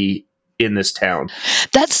see in this town?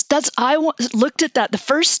 I looked at that the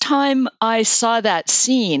first time I saw that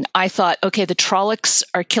scene. I thought, okay, the Trollocs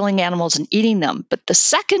are killing animals and eating them. But the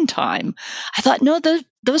second time, I thought, no,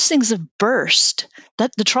 those things have burst.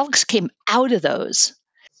 That the Trollocs came out of those.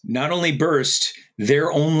 Not only burst,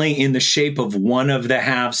 they're only in the shape of one of the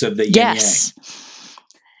halves of the yin yang.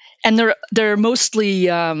 And they're mostly,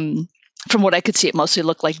 from what I could see, it mostly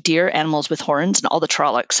looked like deer, animals with horns, and all the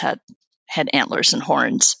Trollocs had antlers and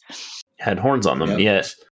horns. Had horns on them,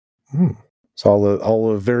 yes. It's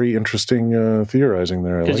all a very interesting theorizing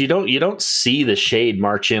there. Because you don't see the Shade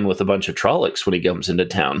march in with a bunch of Trollocs when he comes into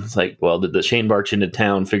town. It's like, well, did the Shade march into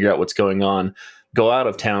town, figure out what's going on, go out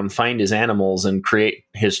of town, find his animals, and create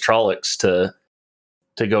his Trollocs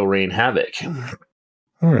to go rain havoc?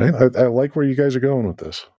 All right, I like where you guys are going with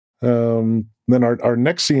this. Then our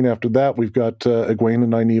next scene after that, we've got Egwene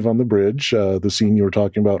and Nynaeve on the bridge, the scene you were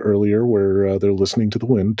talking about earlier where they're listening to the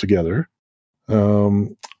wind together.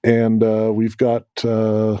 And we've got,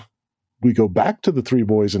 we go back to the three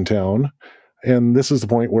boys in town, and this is the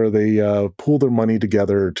point where they pool their money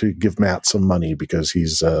together to give Matt some money because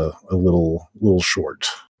he's a little short.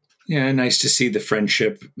 Yeah, nice to see the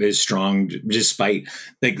friendship is strong, despite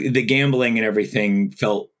the gambling and everything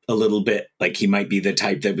felt a little bit like he might be the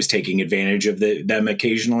type that was taking advantage of them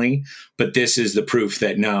occasionally. But this is the proof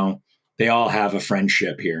that no, they all have a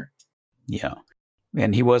friendship here. Yeah.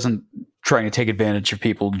 And he wasn't trying to take advantage of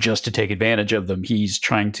people just to take advantage of them. He's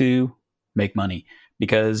trying to make money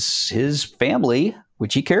because his family,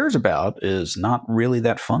 which he cares about, is not really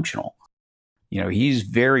that functional. He's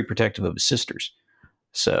very protective of his sisters.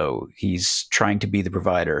 So he's trying to be the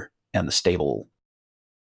provider and the stable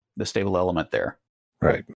element there.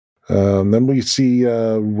 Right. Then we see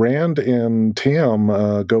Rand and Tam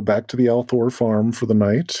go back to the Althor farm for the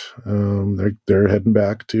night. They're heading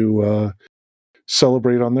back to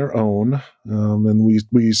celebrate on their own. And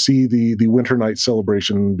we see the winter night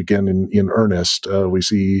celebration begin in earnest. We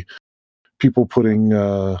see people putting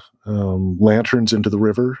lanterns into the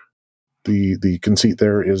river. The conceit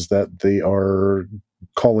there is that they are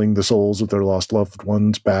calling the souls of their lost loved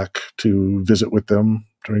ones back to visit with them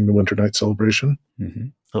during the winter night celebration. Mm-hmm.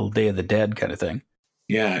 Little Day of the Dead kind of thing.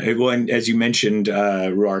 Yeah. Well, and as you mentioned,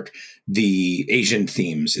 Ruark, the Asian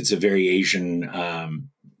themes, it's a very Asian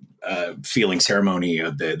feeling ceremony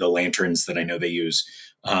of the lanterns that I know they use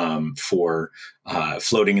for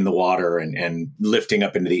floating in the water and lifting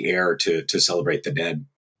up into the air to celebrate the dead.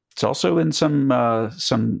 It's also in some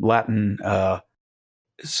Latin,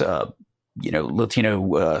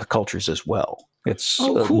 Latino cultures as well. It's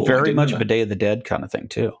cool. very much of a Day of the Dead kind of thing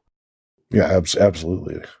too. Yeah,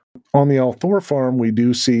 absolutely. On the Althor farm, we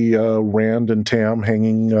do see Rand and Tam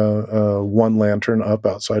hanging one lantern up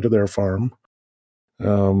outside of their farm.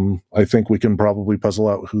 I think we can probably puzzle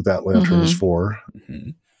out who that lantern is for. Mm-hmm.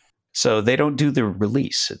 So they don't do the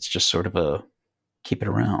release. It's just sort of a keep it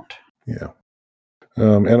around. Yeah.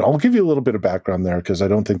 And I'll give you a little bit of background there because I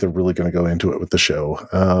don't think they're really going to go into it with the show.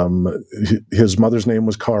 His mother's name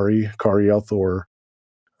was Kari Althor.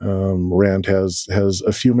 Rand has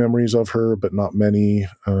a few memories of her, but not many.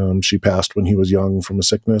 She passed when he was young from a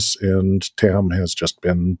sickness, and Tam has just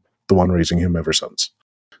been the one raising him ever since.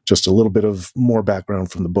 Just a little bit of more background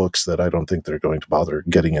from the books that I don't think they're going to bother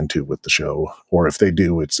getting into with the show, or if they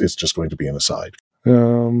do, it's just going to be an aside.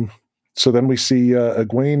 So then we see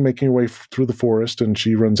Egwene making her way through the forest, and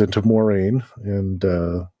she runs into Moraine, and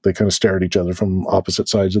they kind of stare at each other from opposite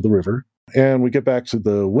sides of the river. And we get back to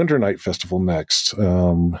the Winter Night Festival next,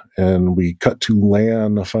 and we cut to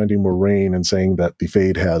Lan finding Moraine and saying that the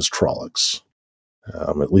Fade has Trollocs,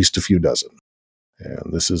 at least a few dozen.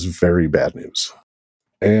 And this is very bad news.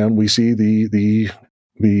 And we see the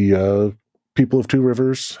people of Two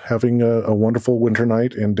Rivers having a wonderful winter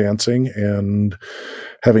night and dancing and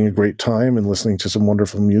having a great time and listening to some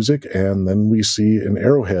wonderful music. And then we see an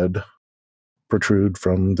arrowhead protrude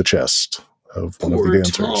from the chest of one of the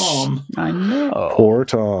dancers. Tom. I know. Poor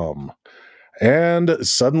Tom. And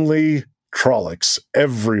suddenly, Trollocs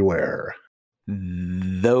everywhere.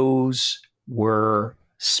 Those were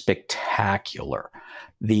spectacular.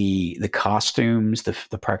 The costumes,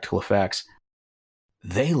 the practical effects,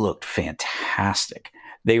 they looked fantastic.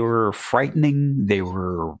 They were frightening. They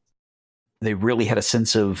really had a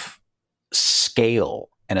sense of scale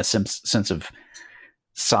and a sense of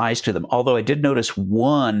size to them. Although I did notice there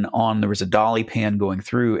was a dolly pan going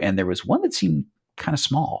through, and there was one that seemed kind of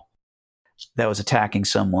small that was attacking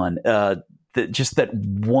someone. Just that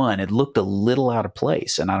one, it looked a little out of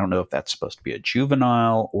place, and I don't know if that's supposed to be a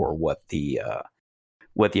juvenile or what the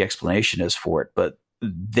explanation is for it, but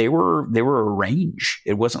they were a range.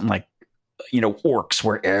 It wasn't like, orcs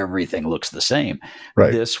where everything looks the same.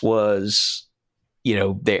 Right. This was,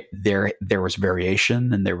 there was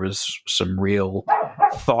variation, and there was some real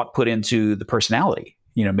thought put into the personality,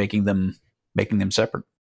 making them separate.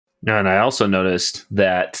 And I also noticed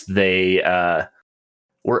that they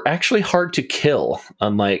were actually hard to kill,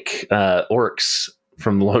 unlike orcs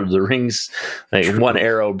from Lord of the Rings. Like one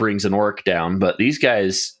arrow brings an orc down, but these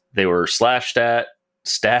guys, they were slashed at,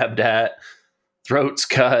 stabbed at, throats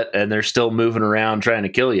cut, and they're still moving around trying to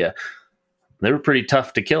kill you. They were pretty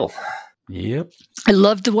tough to kill. Yep. I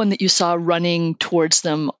loved the one that you saw running towards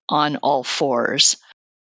them on all fours.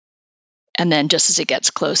 And then just as it gets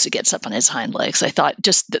close, it gets up on his hind legs. I thought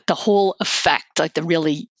just the whole effect, like the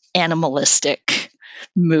really animalistic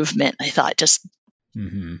movement, I thought just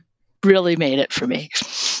really made it for me.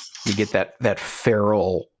 You get that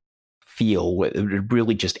feral feel. It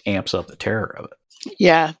really just amps up the terror of it.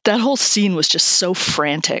 Yeah, that whole scene was just so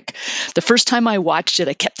frantic. The first time I watched it,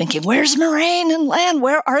 I kept thinking, where's Moraine and Lan?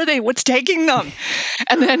 Where are they? What's taking them?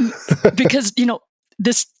 And then, because,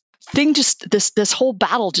 this thing this whole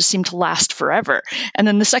battle just seemed to last forever. And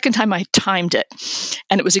then the second time I timed it,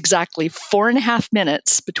 and it was exactly 4.5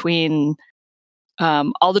 minutes between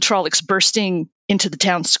all the Trollocs bursting into the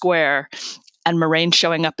town square and Moraine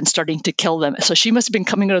showing up and starting to kill them. So she must have been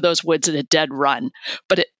coming out of those woods at a dead run.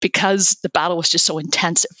 But because the battle was just so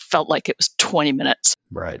intense, it felt like it was 20 minutes.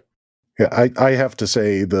 Right. Yeah, I have to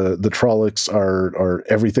say the Trollocs are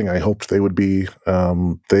everything I hoped they would be.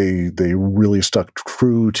 They really stuck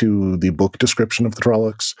true to the book description of the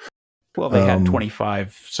Trollocs. Well, they had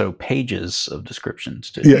 25 pages of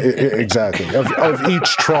descriptions too. Yeah, exactly. of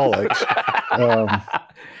each Trolloc.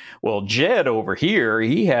 Well, Jed over here,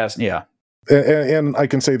 he has, yeah. And I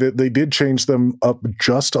can say that they did change them up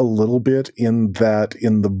just a little bit in that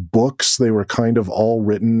in the books, they were kind of all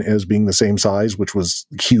written as being the same size, which was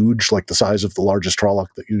huge, like the size of the largest Trolloc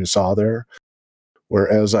that you saw there.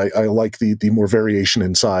 Whereas I like the more variation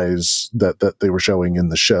in size that they were showing in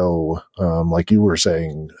the show. Like you were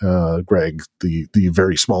saying, Greg, the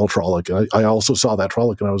very small Trolloc. I also saw that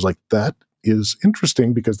Trolloc and I was like, that is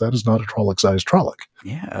interesting because that is not a Trolloc-sized Trolloc.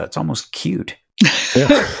 Yeah, it's almost cute.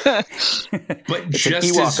 Yeah. But It's an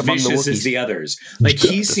just Ewok as among the vicious as Wookiees. the others. Like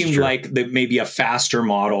he This is seemed true. like maybe a faster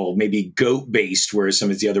model, maybe goat based, whereas some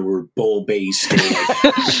of the other were bull based.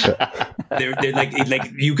 They're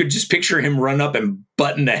like you could just picture him run up and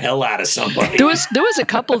button the hell out of somebody. There was a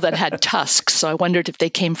couple that had tusks, so I wondered if they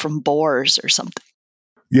came from boars or something.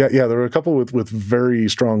 Yeah, there were a couple with very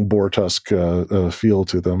strong boar tusk feel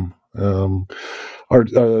to them.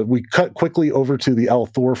 We cut quickly over to the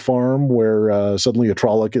Althor farm, where suddenly a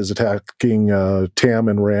Trolloc is attacking Tam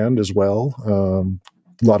and Rand as well.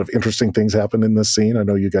 A lot of interesting things happen in this scene. I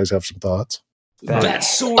know you guys have some thoughts. That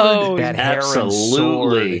sword. Oh, That heron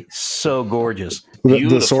Absolutely. sword, so gorgeous. The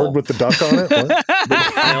Beautiful. sword with the duck on it? What?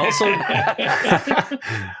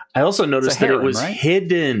 I also noticed that it heron, was right?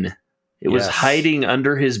 hidden. It was Yes. hiding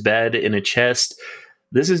under his bed in a chest.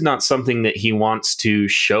 This is not something that he wants to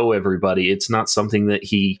show everybody. It's not something that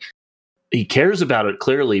he cares about it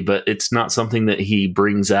clearly, but it's not something that he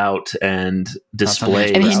brings out and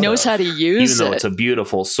displays. and he proud knows of. how to use even though it. it's a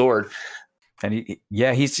beautiful sword. And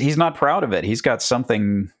he's not proud of it. He's got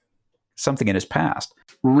something in his past.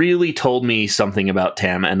 Really told me something about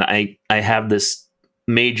Tam, and I have this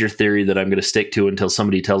major theory that I'm going to stick to until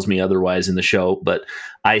somebody tells me otherwise in the show, but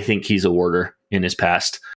I think he's a warder in his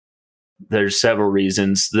past. There's several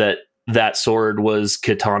reasons that sword was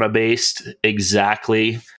katana based,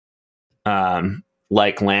 exactly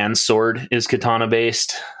like Lan's sword is katana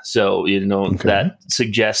based. So, Okay. that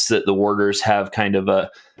suggests that the warders have kind of a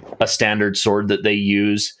standard sword that they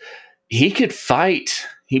use. He could fight.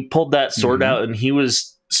 He pulled that sword out and he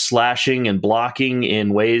was slashing and blocking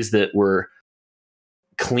in ways that were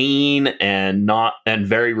clean and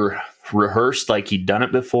very rehearsed, like he'd done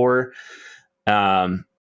it before.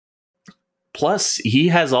 Plus, he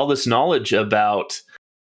has all this knowledge about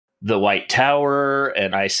the White Tower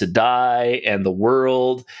and Aes Sedai and the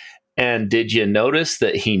world. And did you notice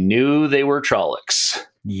that he knew they were Trollocs?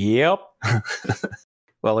 Yep.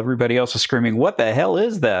 Well, everybody else is screaming, "What the hell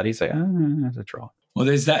is that?" He's like, "It's a troll." Well,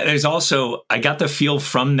 there's that. There's also, I got the feel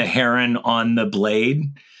from the heron on the blade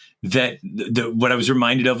that what I was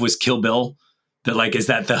reminded of was Kill Bill. That like, is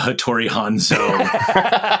that the Hattori Hanzo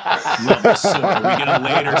level sword? Are we going to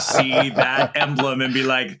later see that emblem and be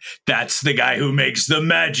like, that's the guy who makes the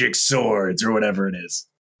magic swords or whatever it is?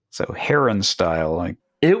 So heron style, like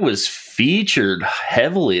It was featured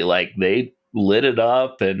heavily. Like they lit it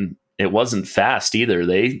up, and it wasn't fast either.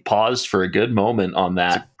 They paused for a good moment on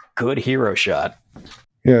that. good hero shot.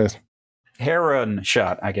 Yeah, Heron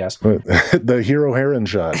shot, I guess. the hero heron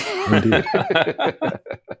shot, indeed.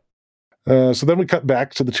 So then we cut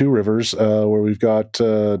back to the Two Rivers, where we've got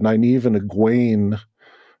Nynaeve and Egwene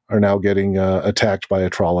are now getting attacked by a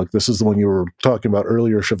Trolloc. This is the one you were talking about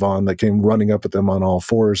earlier, Siobhan, that came running up at them on all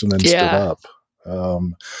fours and then stood up.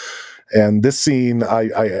 And this scene,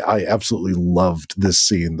 I absolutely loved this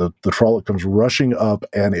scene. The Trolloc comes rushing up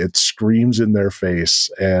and it screams in their face,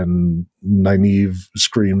 and Nynaeve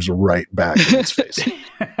screams right back in its face.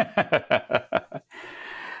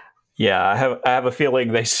 Yeah, I have a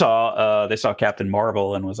feeling they saw Captain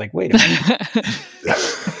Marvel and was like, wait a minute.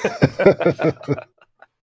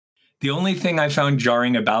 The only thing I found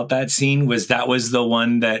jarring about that scene was that was the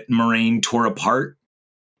one that Moraine tore apart,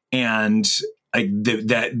 and like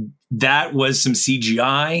that was some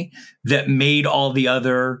CGI that made all the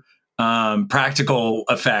other practical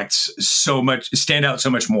effects stand out so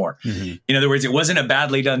much more. Mm-hmm. In other words, it wasn't a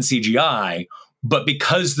badly done CGI, but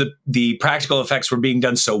because the practical effects were being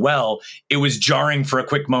done so well, it was jarring for a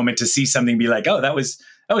quick moment to see something be like, oh, that was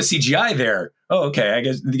CGI there. Oh, okay, I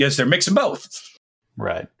guess they're mixing both.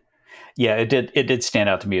 Right. Yeah, it did stand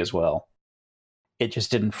out to me as well. It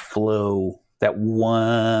just didn't flow. That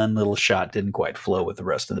one little shot didn't quite flow with the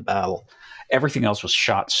rest of the battle. Everything else was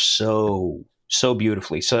shot so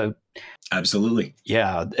beautifully. So absolutely,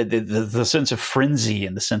 yeah, the sense of frenzy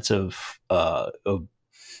and the sense of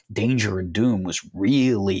danger and doom was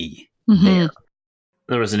really there.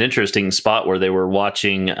 There was an interesting spot where they were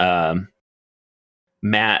watching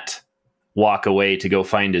Matt walk away to go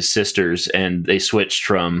find his sisters, and they switched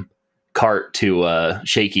from cart to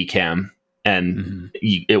shaky cam, and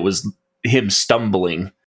it was him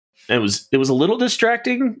stumbling. It was a little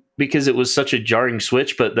distracting because it was such a jarring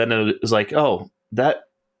switch, but then it was like, oh, that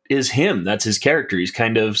is him. That's his character. He's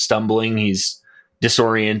kind of stumbling. He's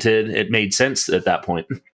disoriented. It made sense at that point.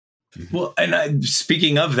 Well, and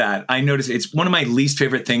speaking of that, I noticed it's one of my least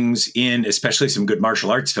favorite things in especially some good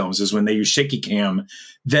martial arts films is when they use shaky cam,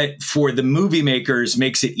 that for the movie makers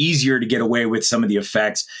makes it easier to get away with some of the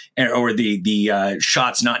effects or the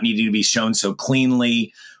shots not needing to be shown so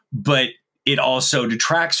cleanly. But it also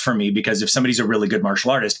detracts from me, because if somebody's a really good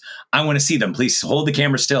martial artist, I want to see them. Please hold the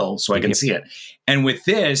camera still so I can see it. And with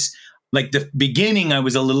this, like the beginning, I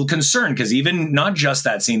was a little concerned, because even not just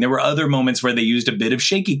that scene, there were other moments where they used a bit of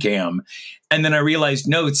shaky cam. And then I realized,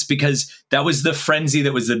 no, it's because that was the frenzy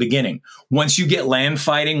that was the beginning. Once you get land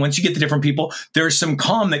fighting, once you get the different people, there's some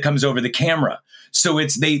calm that comes over the camera. So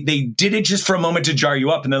it's they did it just for a moment to jar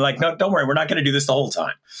you up. And they're like, no, don't worry, we're not going to do this the whole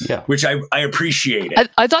time. Yeah. Which I appreciate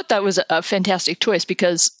it. I thought that was a fantastic choice,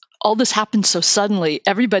 because all this happened so suddenly.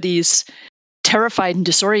 Everybody's terrified and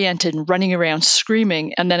disoriented and running around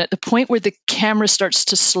screaming. And then at the point where the camera starts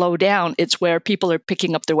to slow down, it's where people are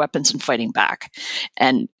picking up their weapons and fighting back.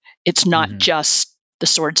 And it's not just the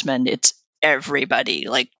swordsman, it's everybody.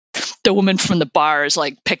 Like the woman from the bar is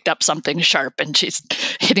like picked up something sharp and she's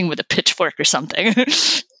hitting with a pitchfork or something.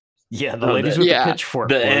 Yeah, the ladies with the pitchfork.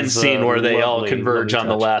 The end scene where they all converge on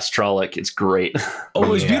the last Trolloc, it's great. Oh, it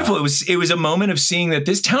was beautiful. It was a moment of seeing that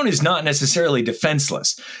this town is not necessarily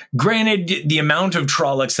defenseless. Granted, the amount of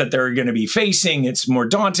Trollocs that they're going to be facing, it's more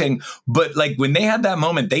daunting. But like when they had that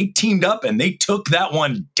moment, they teamed up and they took that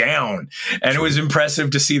one down. And it was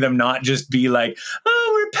impressive to see them not just be like,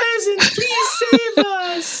 oh, we're peasants, please save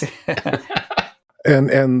us.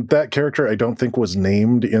 And that character, I don't think was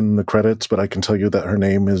named in the credits, but I can tell you that her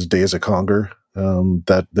name is Daisa Conger.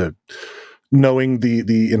 Knowing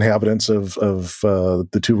the inhabitants of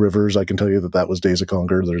the Two Rivers, I can tell you that was Daisa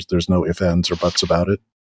Conger. There's no ifs, ands, or buts about it.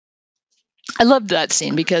 I loved that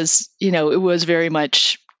scene because, it was very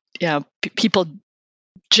much, people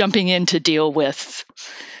jumping in to deal with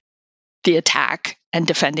the attack and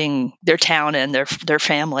defending their town and their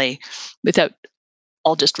family without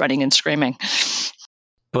all just running and screaming.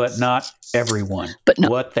 But not everyone. But no.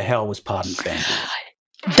 What the hell was Pod and Fang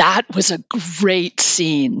doing? That was a great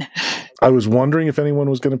scene. I was wondering if anyone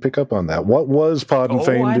was going to pick up on that. What was Pod and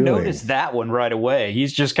Fang doing? I noticed that one right away.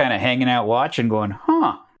 He's just kind of hanging out watching, going,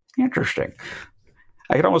 interesting.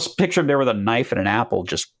 I could almost picture him there with a knife and an apple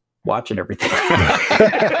just watching everything.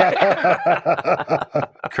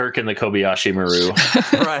 Kirk and the Kobayashi Maru.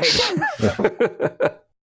 Right.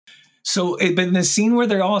 So, but in the scene where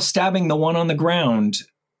they're all stabbing the one on the ground,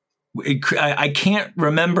 I can't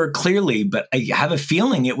remember clearly, but I have a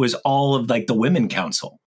feeling it was all of like the women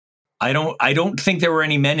council. I don't think there were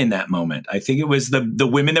any men in that moment. I think it was the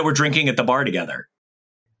women that were drinking at the bar together.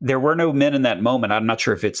 There were no men in that moment. I'm not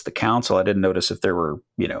sure if it's the council. I didn't notice if there were,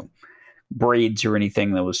 braids or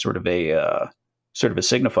anything that was sort of a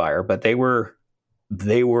signifier, but they were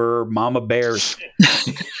mama bears.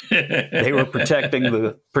 They were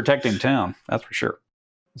protecting town. That's for sure.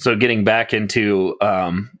 So getting back into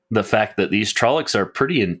the fact that these Trollocs are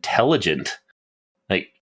pretty intelligent. Like,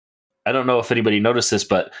 I don't know if anybody noticed this,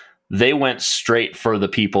 but they went straight for the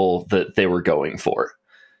people that they were going for.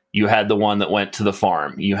 You had the one that went to the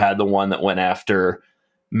farm. You had the one that went after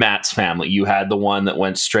Matt's family. You had the one that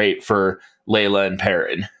went straight for Layla and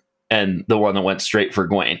Perrin, and the one that went straight for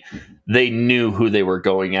Gwen. They knew who they were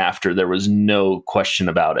going after. There was no question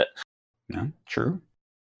about it. Yeah, true.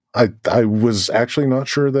 I was actually not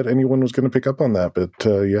sure that anyone was going to pick up on that, but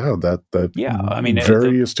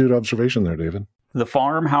very astute observation there, David. The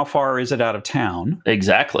farm, how far is it out of town?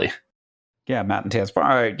 Exactly. Yeah, Mountain Tam's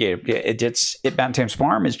farm. Yeah, Mountain Tam's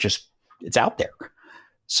farm is it's out there.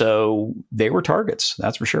 So they were targets,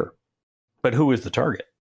 that's for sure. But who is the target?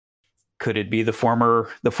 Could it be the former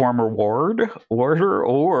warder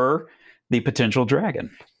or the potential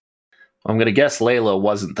dragon? I'm going to guess Layla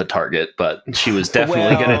wasn't the target, but she was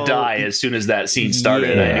definitely going to die as soon as that scene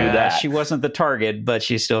started. Yeah, I knew that. She wasn't the target, but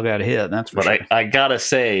she still got hit. That's for sure. But I got to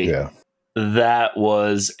say, that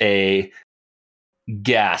was a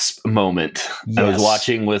gasp moment. Yes. I was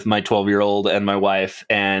watching with my 12-year-old and my wife,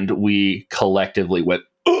 and we collectively went,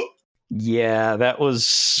 oh! Yeah, that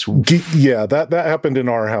was... Yeah, that happened in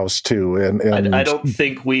our house, too. And I don't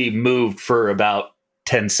think we moved for about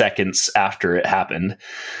 10 seconds after it happened.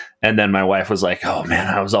 And then my wife was like, oh, man,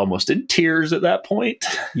 I was almost in tears at that point.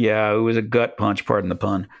 Yeah, it was a gut punch, pardon the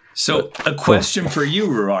pun. So a question for you,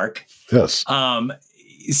 Ruark. Yes.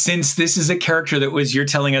 Since this is a character that you're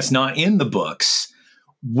telling us not in the books,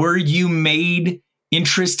 were you made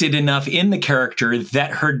interested enough in the character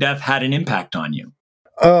that her death had an impact on you?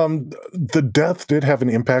 The death did have an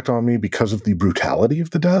impact on me because of the brutality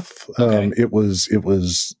of the death. Okay. It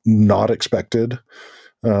was not expected.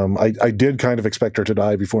 I did kind of expect her to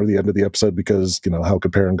die before the end of the episode because, how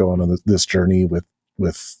could Perrin go on this journey with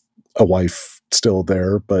a wife still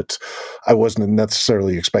there? But I wasn't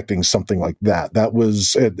necessarily expecting something like that. That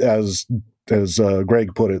was, as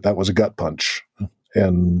Greg put it, that was a gut punch.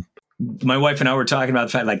 And my wife and I were talking about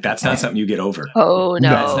the fact, like, that's not something you get over. Oh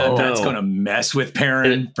no. That's going to mess with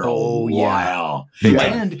Perrin for a while. Yeah.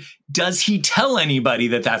 And does he tell anybody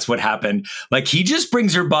that that's what happened? Like, he just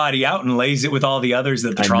brings her body out and lays it with all the others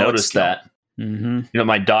that the Trollocs noticed killed. that. You know,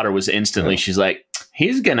 my daughter was instantly, she's like,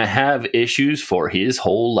 he's going to have issues for his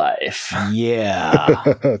whole life. Yeah.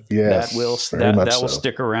 Yes, that will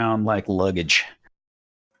stick around like luggage.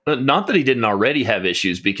 Not that he didn't already have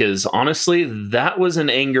issues, because honestly, that was an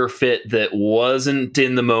anger fit that wasn't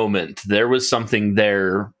in the moment. There was something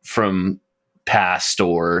there from past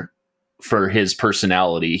or for his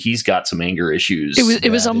personality. He's got some anger issues.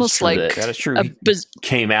 It was almost like that is true.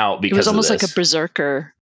 Came out because it was almost of like a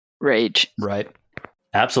berserker rage. Right.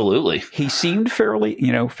 Absolutely. He seemed fairly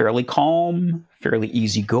calm, fairly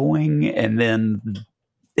easygoing, and then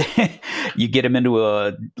you get him into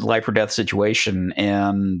a life or death situation,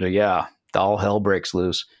 and all hell breaks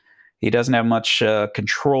loose. He doesn't have much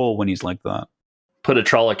control when he's like that. Put a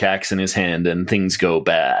Trolloc axe in his hand and things go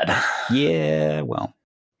bad. Yeah, well,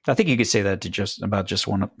 I think you could say that to just about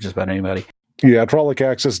anybody. Yeah, Trolloc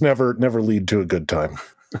axes never lead to a good time.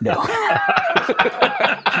 No.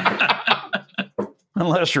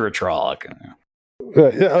 Unless you're a Trolloc.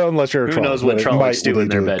 Unless you're a Trolloc. Who knows what Trollocs do in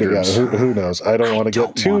their bedrooms? Yeah, who knows? I don't want to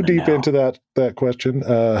get too deep into that question.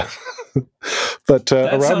 But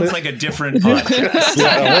that around sounds like a different podcast.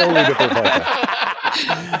 Yeah, a wholly different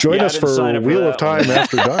podcast. Join us for Wheel of Time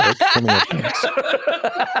After Dark coming up next.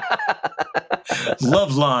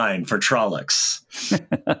 Love line for Trollocs.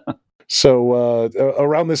 So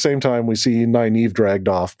around the same time, we see Nynaeve dragged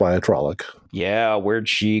off by a Trolloc. Yeah, where'd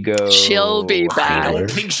she go? She'll be back. I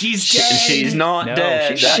don't think she's dead. She's not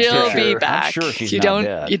dead. She'll be back. I'm sure she's you not don't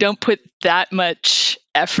dead. you don't put that much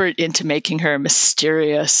effort into making her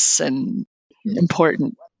mysterious and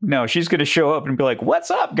important. No, she's going to show up and be like,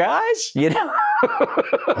 "What's up, guys?" You know.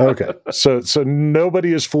 Okay, so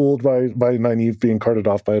nobody is fooled by Nynaeve being carted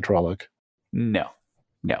off by a Trolloc. No,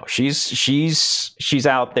 she's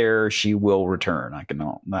out there. She will return.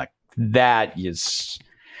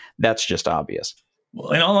 That's just obvious.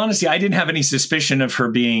 Well, in all honesty, I didn't have any suspicion of her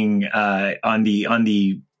being on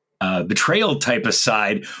the betrayal type of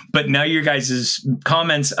side, but now your guys'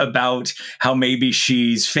 comments about how maybe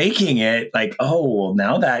she's faking it, like, oh, well,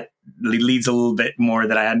 now that leads a little bit more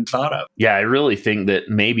that I hadn't thought of. Yeah, I really think that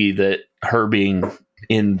maybe that her being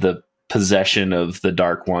in the possession of the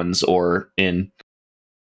Dark Ones or in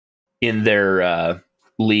their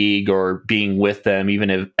league or being with them,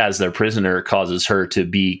 even if as their prisoner, causes her to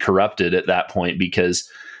be corrupted at that point, because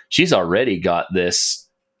she's already got this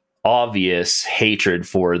obvious hatred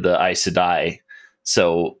for the Aes Sedai.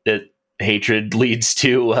 So hatred leads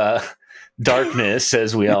to darkness,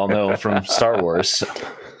 as we all know from Star Wars.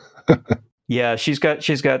 Yeah, she's got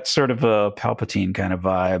sort of a Palpatine kind of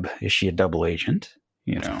vibe. Is she a double agent?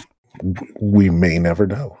 You know, we may never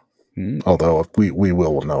know. Although we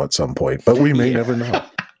will know at some point, but we may never know.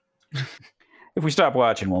 If we stop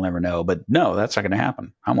watching, we'll never know. But no, that's not going to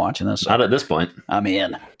happen. I'm watching this. Not at this point. I'm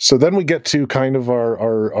in. So then we get to kind of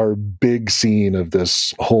our big scene of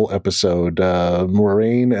this whole episode.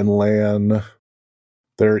 Moiraine and Lan,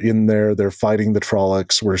 they're in there. They're fighting the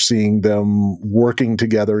Trollocs. We're seeing them working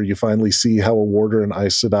together. You finally see how a warder and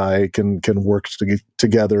Aes Sedai can work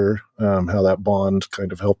together. How that bond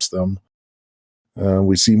kind of helps them.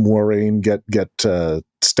 We see Moiraine get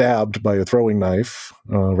stabbed by a throwing knife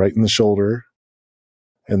right in the shoulder,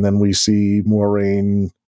 and then we see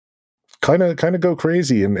Moiraine kind of go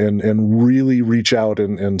crazy and really reach out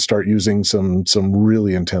and start using some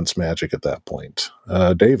really intense magic at that point.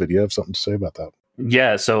 David, you have something to say about that?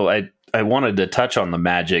 Yeah, so I wanted to touch on the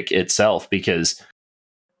magic itself because,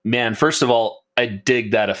 man, first of all, I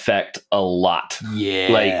dig that effect a lot. Yeah.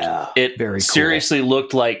 Like, it very cool. Seriously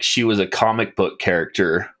looked like she was a comic book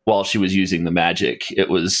character while she was using the magic. It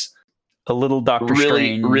was a little Doctor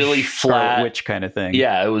Strange, really flat witch kind of thing.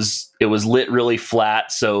 Yeah, it was lit really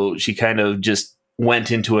flat, so she kind of just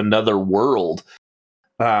went into another world.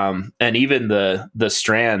 And even the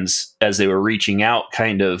strands, as they were reaching out,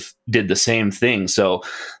 kind of did the same thing. So,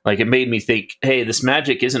 like, it made me think, hey, this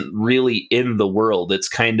magic isn't really in the world. It's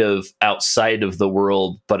kind of outside of the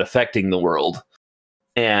world, but affecting the world.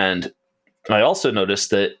 And I also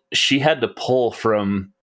noticed that she had to pull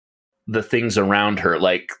from the things around her.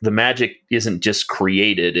 Like, the magic isn't just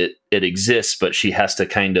created, it exists, but she has to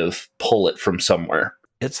kind of pull it from somewhere.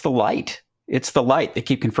 It's the light. It's the light. They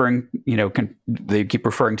keep they keep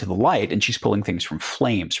referring to the light, and she's pulling things from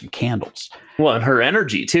flames, from candles. Well, and her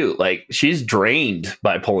energy too. Like, she's drained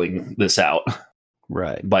by pulling this out.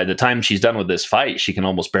 Right. By the time she's done with this fight, she can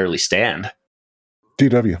almost barely stand.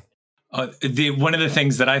 DW. One of the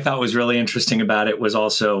things that I thought was really interesting about it was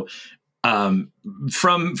also from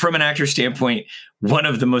an actor standpoint, one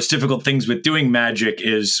of the most difficult things with doing magic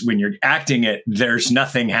is when you're acting it, there's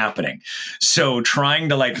nothing happening. So trying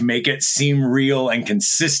to like make it seem real and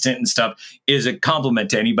consistent and stuff is a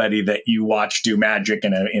compliment to anybody that you watch do magic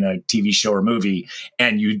in a TV show or movie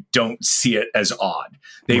and you don't see it as odd.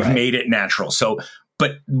 They've made it natural. So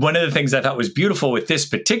but one of the things I thought was beautiful with this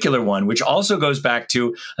particular one, which also goes back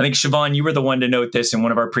to, I think, Siobhan, you were the one to note this in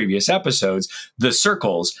one of our previous episodes, the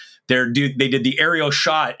circles. They did the aerial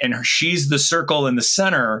shot, and she's the circle in the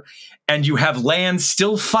center, and you have land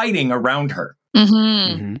still fighting around her. Mm-hmm.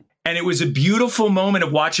 Mm-hmm. And it was a beautiful moment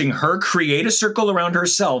of watching her create a circle around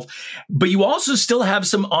herself, but you also still have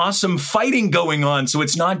some awesome fighting going on. So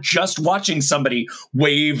it's not just watching somebody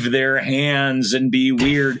wave their hands and be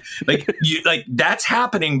weird. Like that's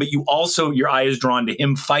happening, but you also, your eye is drawn to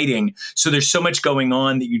him fighting. So there's so much going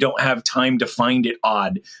on that you don't have time to find it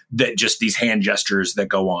odd that just these hand gestures that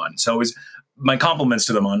go on. So it was my compliments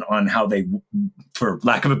to them on how they, for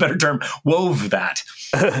lack of a better term, wove that.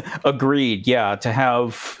 Agreed. Yeah. To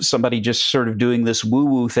have somebody just sort of doing this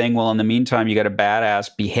woo-woo thing while in the meantime, you got a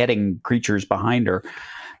badass beheading creatures behind her,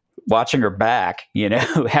 watching her back,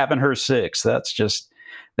 having her six. That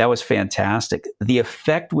was fantastic. The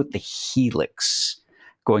effect with the helix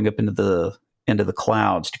going up into the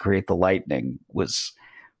clouds to create the lightning was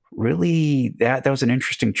really, that was an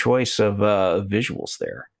interesting choice of visuals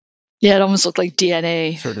there. Yeah, it almost looked like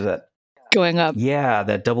DNA. Sort of that going up. Yeah,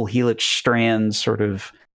 that double helix strand sort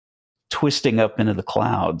of twisting up into the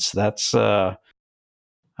clouds. That's I'm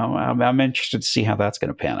interested to see how that's going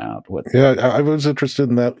to pan out. I was interested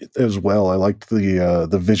in that as well. I liked the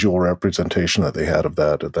visual representation that they had of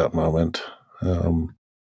that at that moment.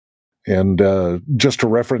 And just to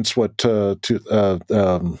reference what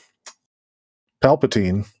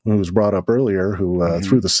Palpatine, who was brought up earlier, who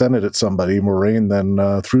threw the Senate at somebody, Moraine then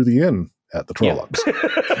threw the inn at the Trollocs. Yeah.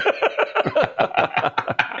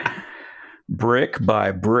 Brick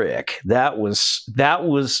by brick. That was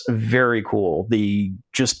very cool. The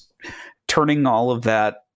just turning all of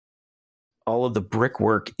the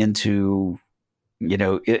brickwork into,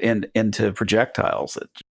 into projectiles.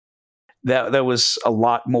 That was a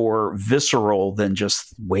lot more visceral than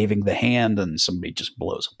just waving the hand and somebody just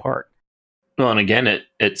blows apart. Well, and again,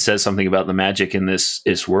 it says something about the magic in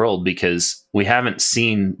this world, because we haven't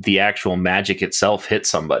seen the actual magic itself hit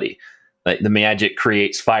somebody. Like the magic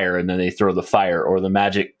creates fire and then they throw the fire, or the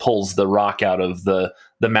magic pulls the rock out of the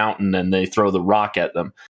mountain and they throw the rock at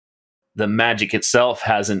them. The magic itself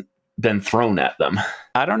hasn't been thrown at them.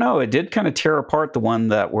 I don't know. It did kind of tear apart the one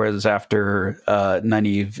that was after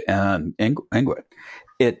Nynaeve and Ingrid.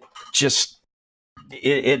 It just...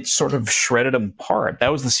 It sort of shredded them apart.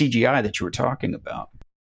 That was the CGI that you were talking about,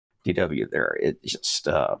 DW there. It just,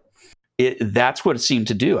 that's what it seemed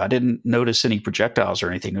to do. I didn't notice any projectiles or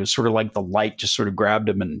anything. It was sort of like the light just sort of grabbed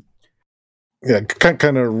him and... Yeah,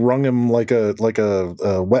 kind of wrung him like a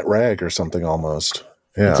wet rag or something almost.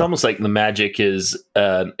 Yeah. It's almost like the magic is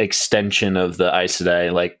an extension of the Aes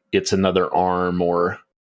Sedai, like it's another arm or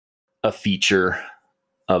a feature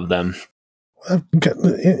of them.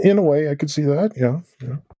 In a way, I could see that. Yeah.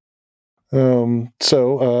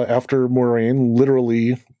 So after Moraine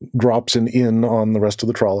literally drops an inn on the rest of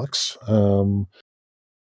the Trollocs,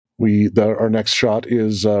 our next shot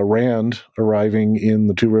is Rand arriving in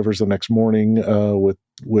the Two Rivers the next morning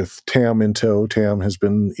with Tam in tow. Tam has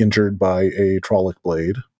been injured by a Trolloc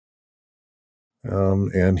blade,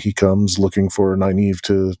 and he comes looking for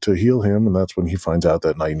Nynaeve to heal him, and that's when he finds out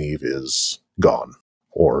that Nynaeve is gone,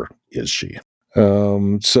 or is she?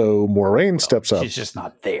 So Moraine steps up. She's just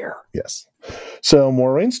not there. Yes. So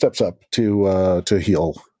Moraine steps up to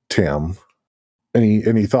heal Tam.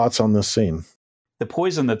 Any thoughts on this scene? The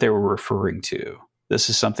poison that they were referring to. This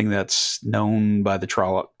is something that's known by the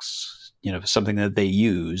Trollocs. Something that they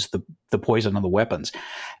use, the poison of the weapons.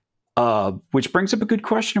 Which brings up a good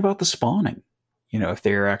question about the spawning. If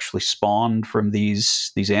they're actually spawned from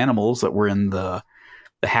these animals that were in the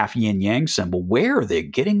half yin yang symbol, where are they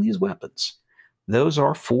getting these weapons? Those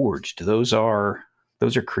are forged. Those are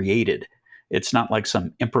created. It's not like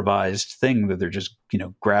some improvised thing that they're just,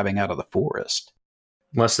 grabbing out of the forest.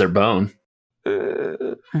 Unless they're bone.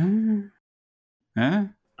 I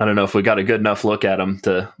don't know if we got a good enough look at them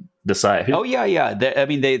to decide. Oh, yeah.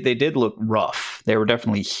 They did look rough. They were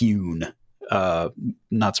definitely hewn.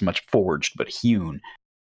 Not so much forged, but hewn.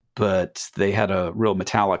 But they had a real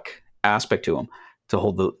metallic aspect to them to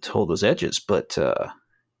hold those edges. But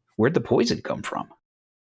where'd the poison come from?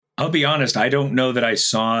 I'll be honest, I don't know that I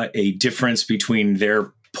saw a difference between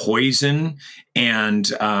their poison and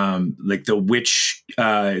like the witch,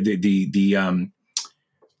 what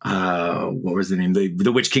was the name?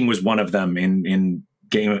 The Witch King was one of them in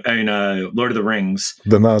Lord of the Rings.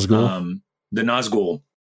 The Nazgul. The Nazgul.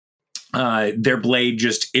 Their blade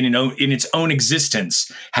just in its own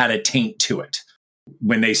existence had a taint to it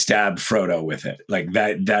when they stabbed Frodo with it. Like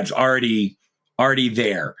that's already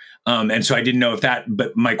there. And so I didn't know if that,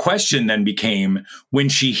 but my question then became, when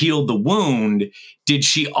she healed the wound, did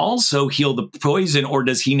she also heal the poison, or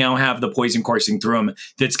does he now have the poison coursing through him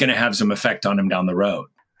that's going to have some effect on him down the road?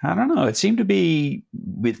 I don't know. It seemed to be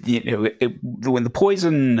with, when the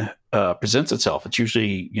poison presents itself, it's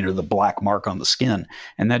usually, the black mark on the skin,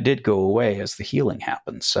 and that did go away as the healing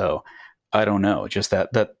happened. So I don't know. Just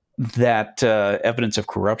that evidence of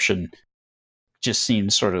corruption just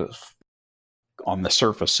seems sort of on the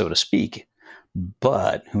surface, so to speak,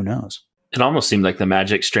 but who knows? It almost seemed like the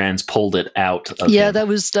magic strands pulled it out of Yeah, him. that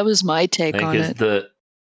was my take on it.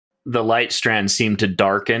 The light strands seemed to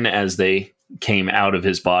darken as they came out of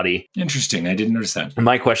his body. Interesting. I didn't notice that. And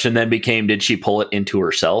my question then became, did she pull it into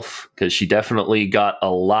herself? Because she definitely got a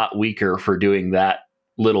lot weaker for doing that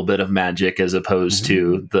little bit of magic as opposed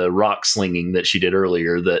to the rock slinging that she did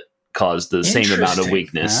earlier that caused the same amount of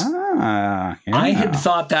weakness. Yeah. I had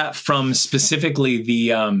thought that from specifically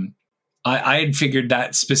the I had figured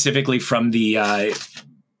that specifically from the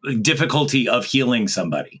difficulty of healing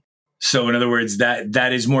somebody. So in other words,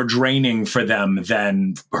 that is more draining for them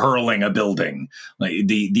than hurling a building. Like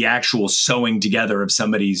the actual sewing together of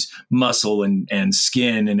somebody's muscle and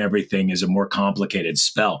skin and everything is a more complicated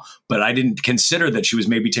spell. But I didn't consider that she was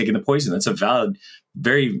maybe taking the poison. That's a valid,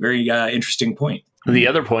 very, very interesting point. The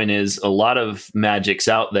other point is a lot of magics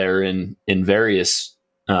out there in various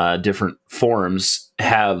different forms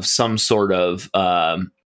have some sort of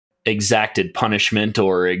exacted punishment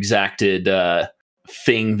or exacted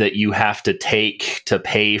thing that you have to take to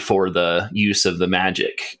pay for the use of the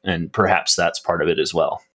magic. And perhaps that's part of it as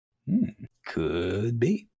well. Could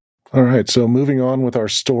be. All right, so moving on with our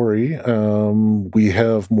story, we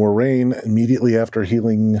have Moraine immediately after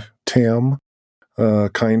healing Tam.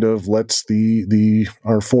 Kind of lets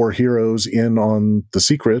our four heroes in on the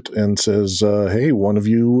secret and says, hey, one of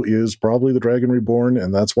you is probably the Dragon Reborn,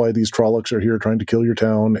 and that's why these Trollocs are here trying to kill your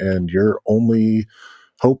town, and your only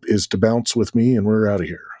hope is to bounce with me, and we're out of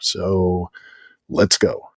here. So let's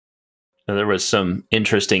go. Now, there was some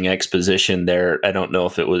interesting exposition there. I don't know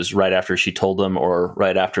if it was right after she told them or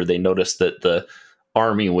right after they noticed that the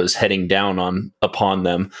army was heading down upon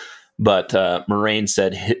them, but Moraine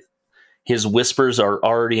said, his whispers are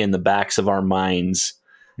already in the backs of our minds.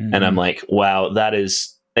 Mm-hmm. And I'm like, wow, that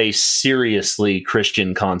is a seriously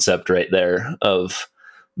Christian concept right there of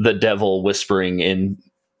the devil whispering in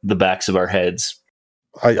the backs of our heads.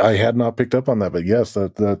 I had not picked up on that, but yes,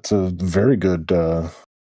 that's a very good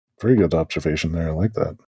observation there. I like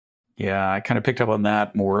that. Yeah, I kind of picked up on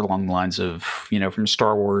that more along the lines of, from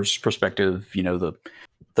Star Wars perspective,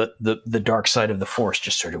 the dark side of the Force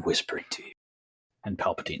just sort of whispering to you. And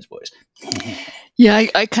Palpatine's voice. Yeah,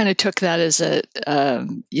 I kind of took that as a,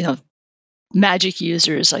 magic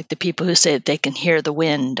users, like the people who say that they can hear the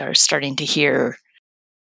wind, are starting to hear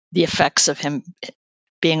the effects of him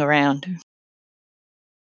being around.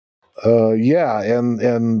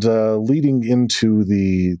 And leading into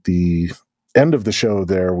the end of the show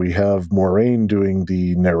there, we have Moraine doing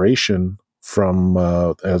the narration from,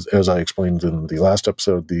 as I explained in the last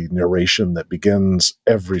episode, the narration that begins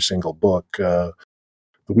every single book.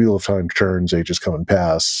 The Wheel of Time turns, ages come and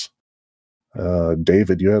pass.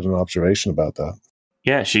 David, you had an observation about that.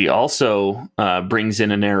 Yeah, she also brings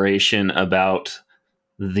in a narration about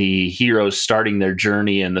the heroes starting their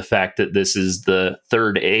journey and the fact that this is the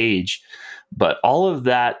third age. But all of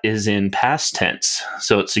that is in past tense.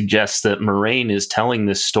 So it suggests that Moraine is telling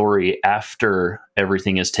this story after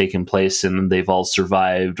everything has taken place and they've all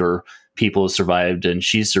survived, or people have survived and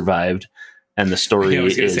she's survived. And the story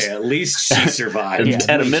is, at least she survived.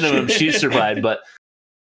 At a minimum, she survived, but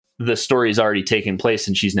the story is already taken place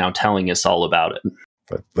and she's now telling us all about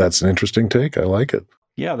it. That's an interesting take. I like it.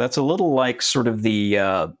 Yeah, that's a little like sort of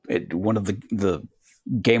one of the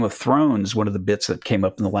Game of Thrones. One of the bits that came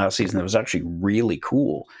up in the last season that was actually really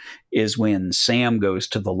cool is when Sam goes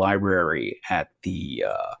to the library at the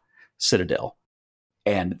Citadel,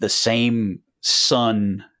 and the same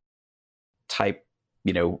sun type,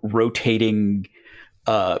 rotating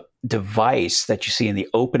device that you see in the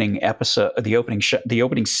opening episode, the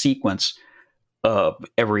opening sequence of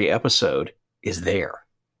every episode is there.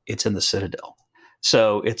 It's in the Citadel.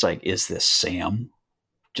 So it's like, is this Sam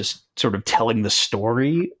just sort of telling the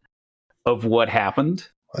story of what happened?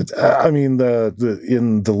 I mean,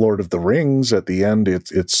 in the Lord of the Rings at the end,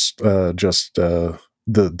 it's just the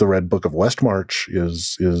Red Book of Westmarch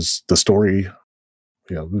is the story,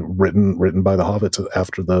 written by the hobbits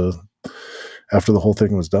after the whole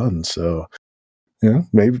thing was done. So,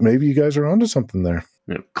 maybe you guys are onto something there.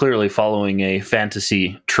 Clearly following a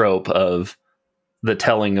fantasy trope of the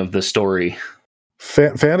telling of the story.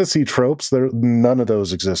 Fantasy tropes, none of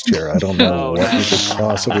those exist here. I don't know what you could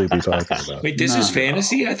possibly be talking about. Wait, this is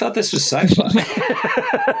fantasy? I thought this was sci-fi.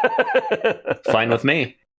 Fine with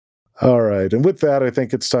me. All right. And with that, I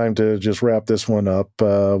think it's time to just wrap this one up.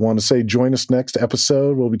 I want to say join us next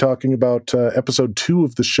episode. We'll be talking about episode 2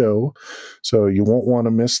 of the show, so you won't want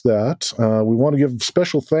to miss that. We want to give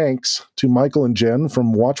special thanks to Michael and Jen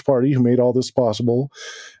from Watch Party who made all this possible.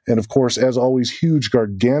 And of course, as always, huge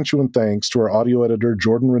gargantuan thanks to our audio editor,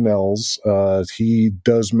 Jordan Rennells. He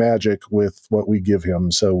does magic with what we give him.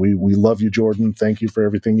 So we love you, Jordan. Thank you for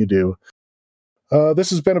everything you do. This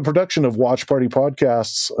has been a production of Watch Party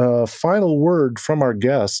Podcasts. Final word from our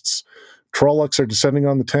guests. Trollocs are descending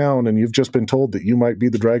on the town, and you've just been told that you might be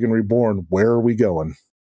the Dragon Reborn. Where are we going?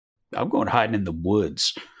 I'm going hiding in the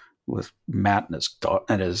woods with Matt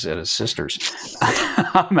and his sisters.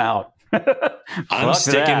 I'm out. I'm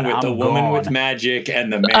sticking with the woman with magic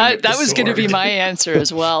and the man with that the was going to be sword. my answer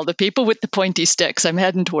as well. The people with the pointy sticks. I'm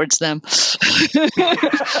heading towards them.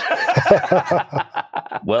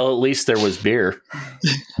 Well, at least there was beer.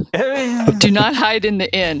 Do not hide in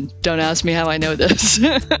the inn. Don't ask me how I know this.